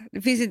finns inte.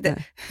 Det finns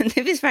inte.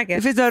 Det finns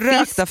verkligen. Det finns några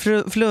rökta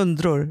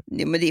flundror.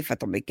 Nej, men det är för att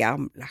de är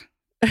gamla.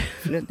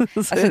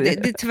 Alltså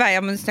det tyvärr,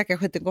 jag snackar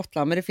skit i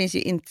Gotland, men det finns ju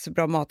inte så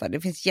bra mat där.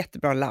 Det finns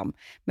jättebra lamm,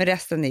 men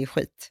resten är ju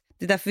skit.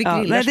 Det är därför vi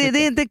grillar. Nej,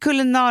 det är inte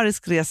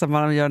kulinarisk resa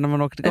man gör när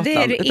man åker till Gotland.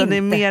 Det är det utan det är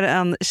inte. mer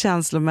en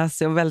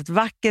känslomässig och väldigt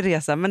vacker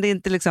resa. Men det är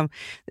inte liksom...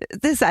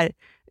 Det är så här,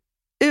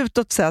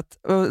 utåt sett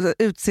och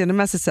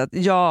utseendemässigt sett,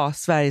 ja,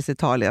 Sveriges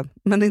Italien.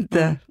 Men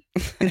inte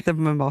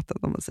med maten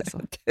om man säger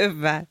så.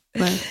 Tyvärr.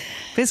 Nej.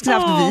 Finns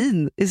knappt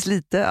vin i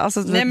Slite.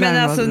 Alltså,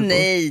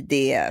 nej,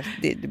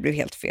 det blev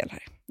helt fel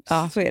här.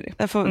 Ja, så är det.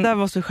 Där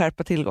måste vi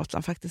skärpa till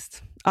Gotland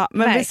faktiskt. Ja, men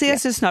verkligen. Vi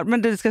ses ju snart.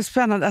 Men det ska bli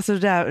spännande. Alltså,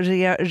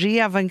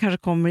 reven kanske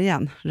kommer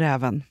igen.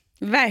 Räven.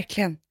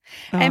 Verkligen.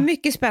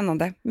 Mycket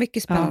spännande.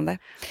 Mycket spännande. Ja.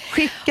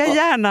 Skicka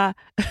gärna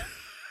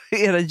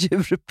era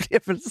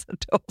djurupplevelser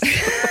till oss.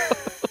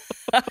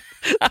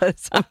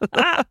 Alltså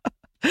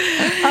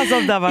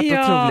det har varit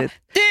otroligt.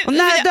 Och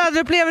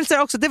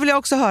nära-döden-upplevelser också, det vill jag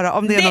också höra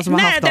om det är någon som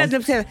har haft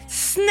dem.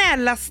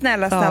 Snälla,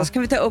 så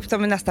kan vi ta upp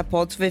dem i nästa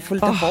podd så vi får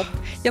lite hopp.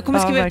 Jag kommer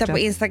skriva ut det på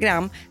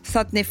Instagram så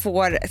att ni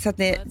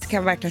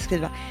kan verkligen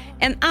skriva.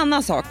 En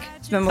annan sak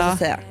som jag måste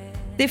säga.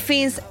 Det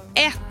finns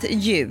ett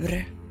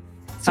djur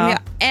som jag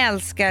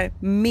älskar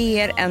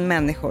mer än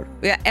människor.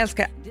 Och jag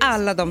älskar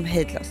alla de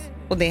hejtlös.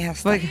 Och det är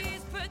hästar.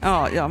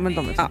 Ja, men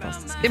de är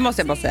fantastiska. Det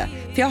måste jag bara säga.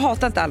 För jag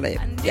hatar inte alla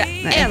djur.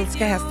 Jag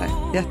älskar hästar.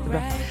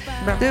 Jättebra.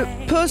 Du,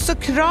 puss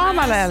och kram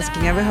alla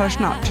älsklingar. Vi hörs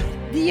snart.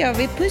 Det gör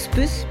vi. Puss.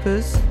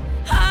 Puss.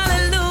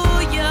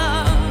 Halleluja,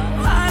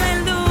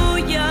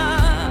 halleluja,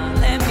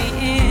 let me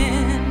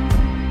in.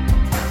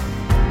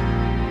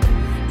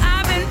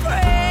 I've been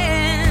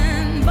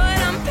praying, but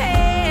I'm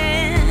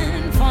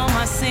paying for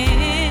my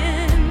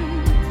sin.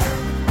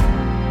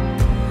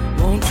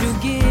 Won't you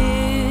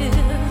give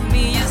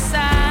me a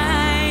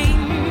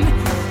sign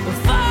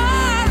before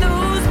I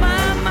lose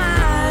my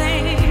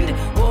mind?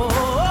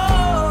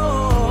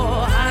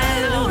 Oh,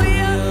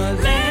 hallelujah,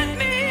 let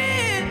me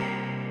in.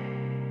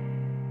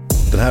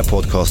 Den här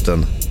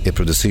podcasten är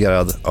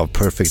producerad av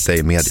Perfect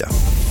Day Media.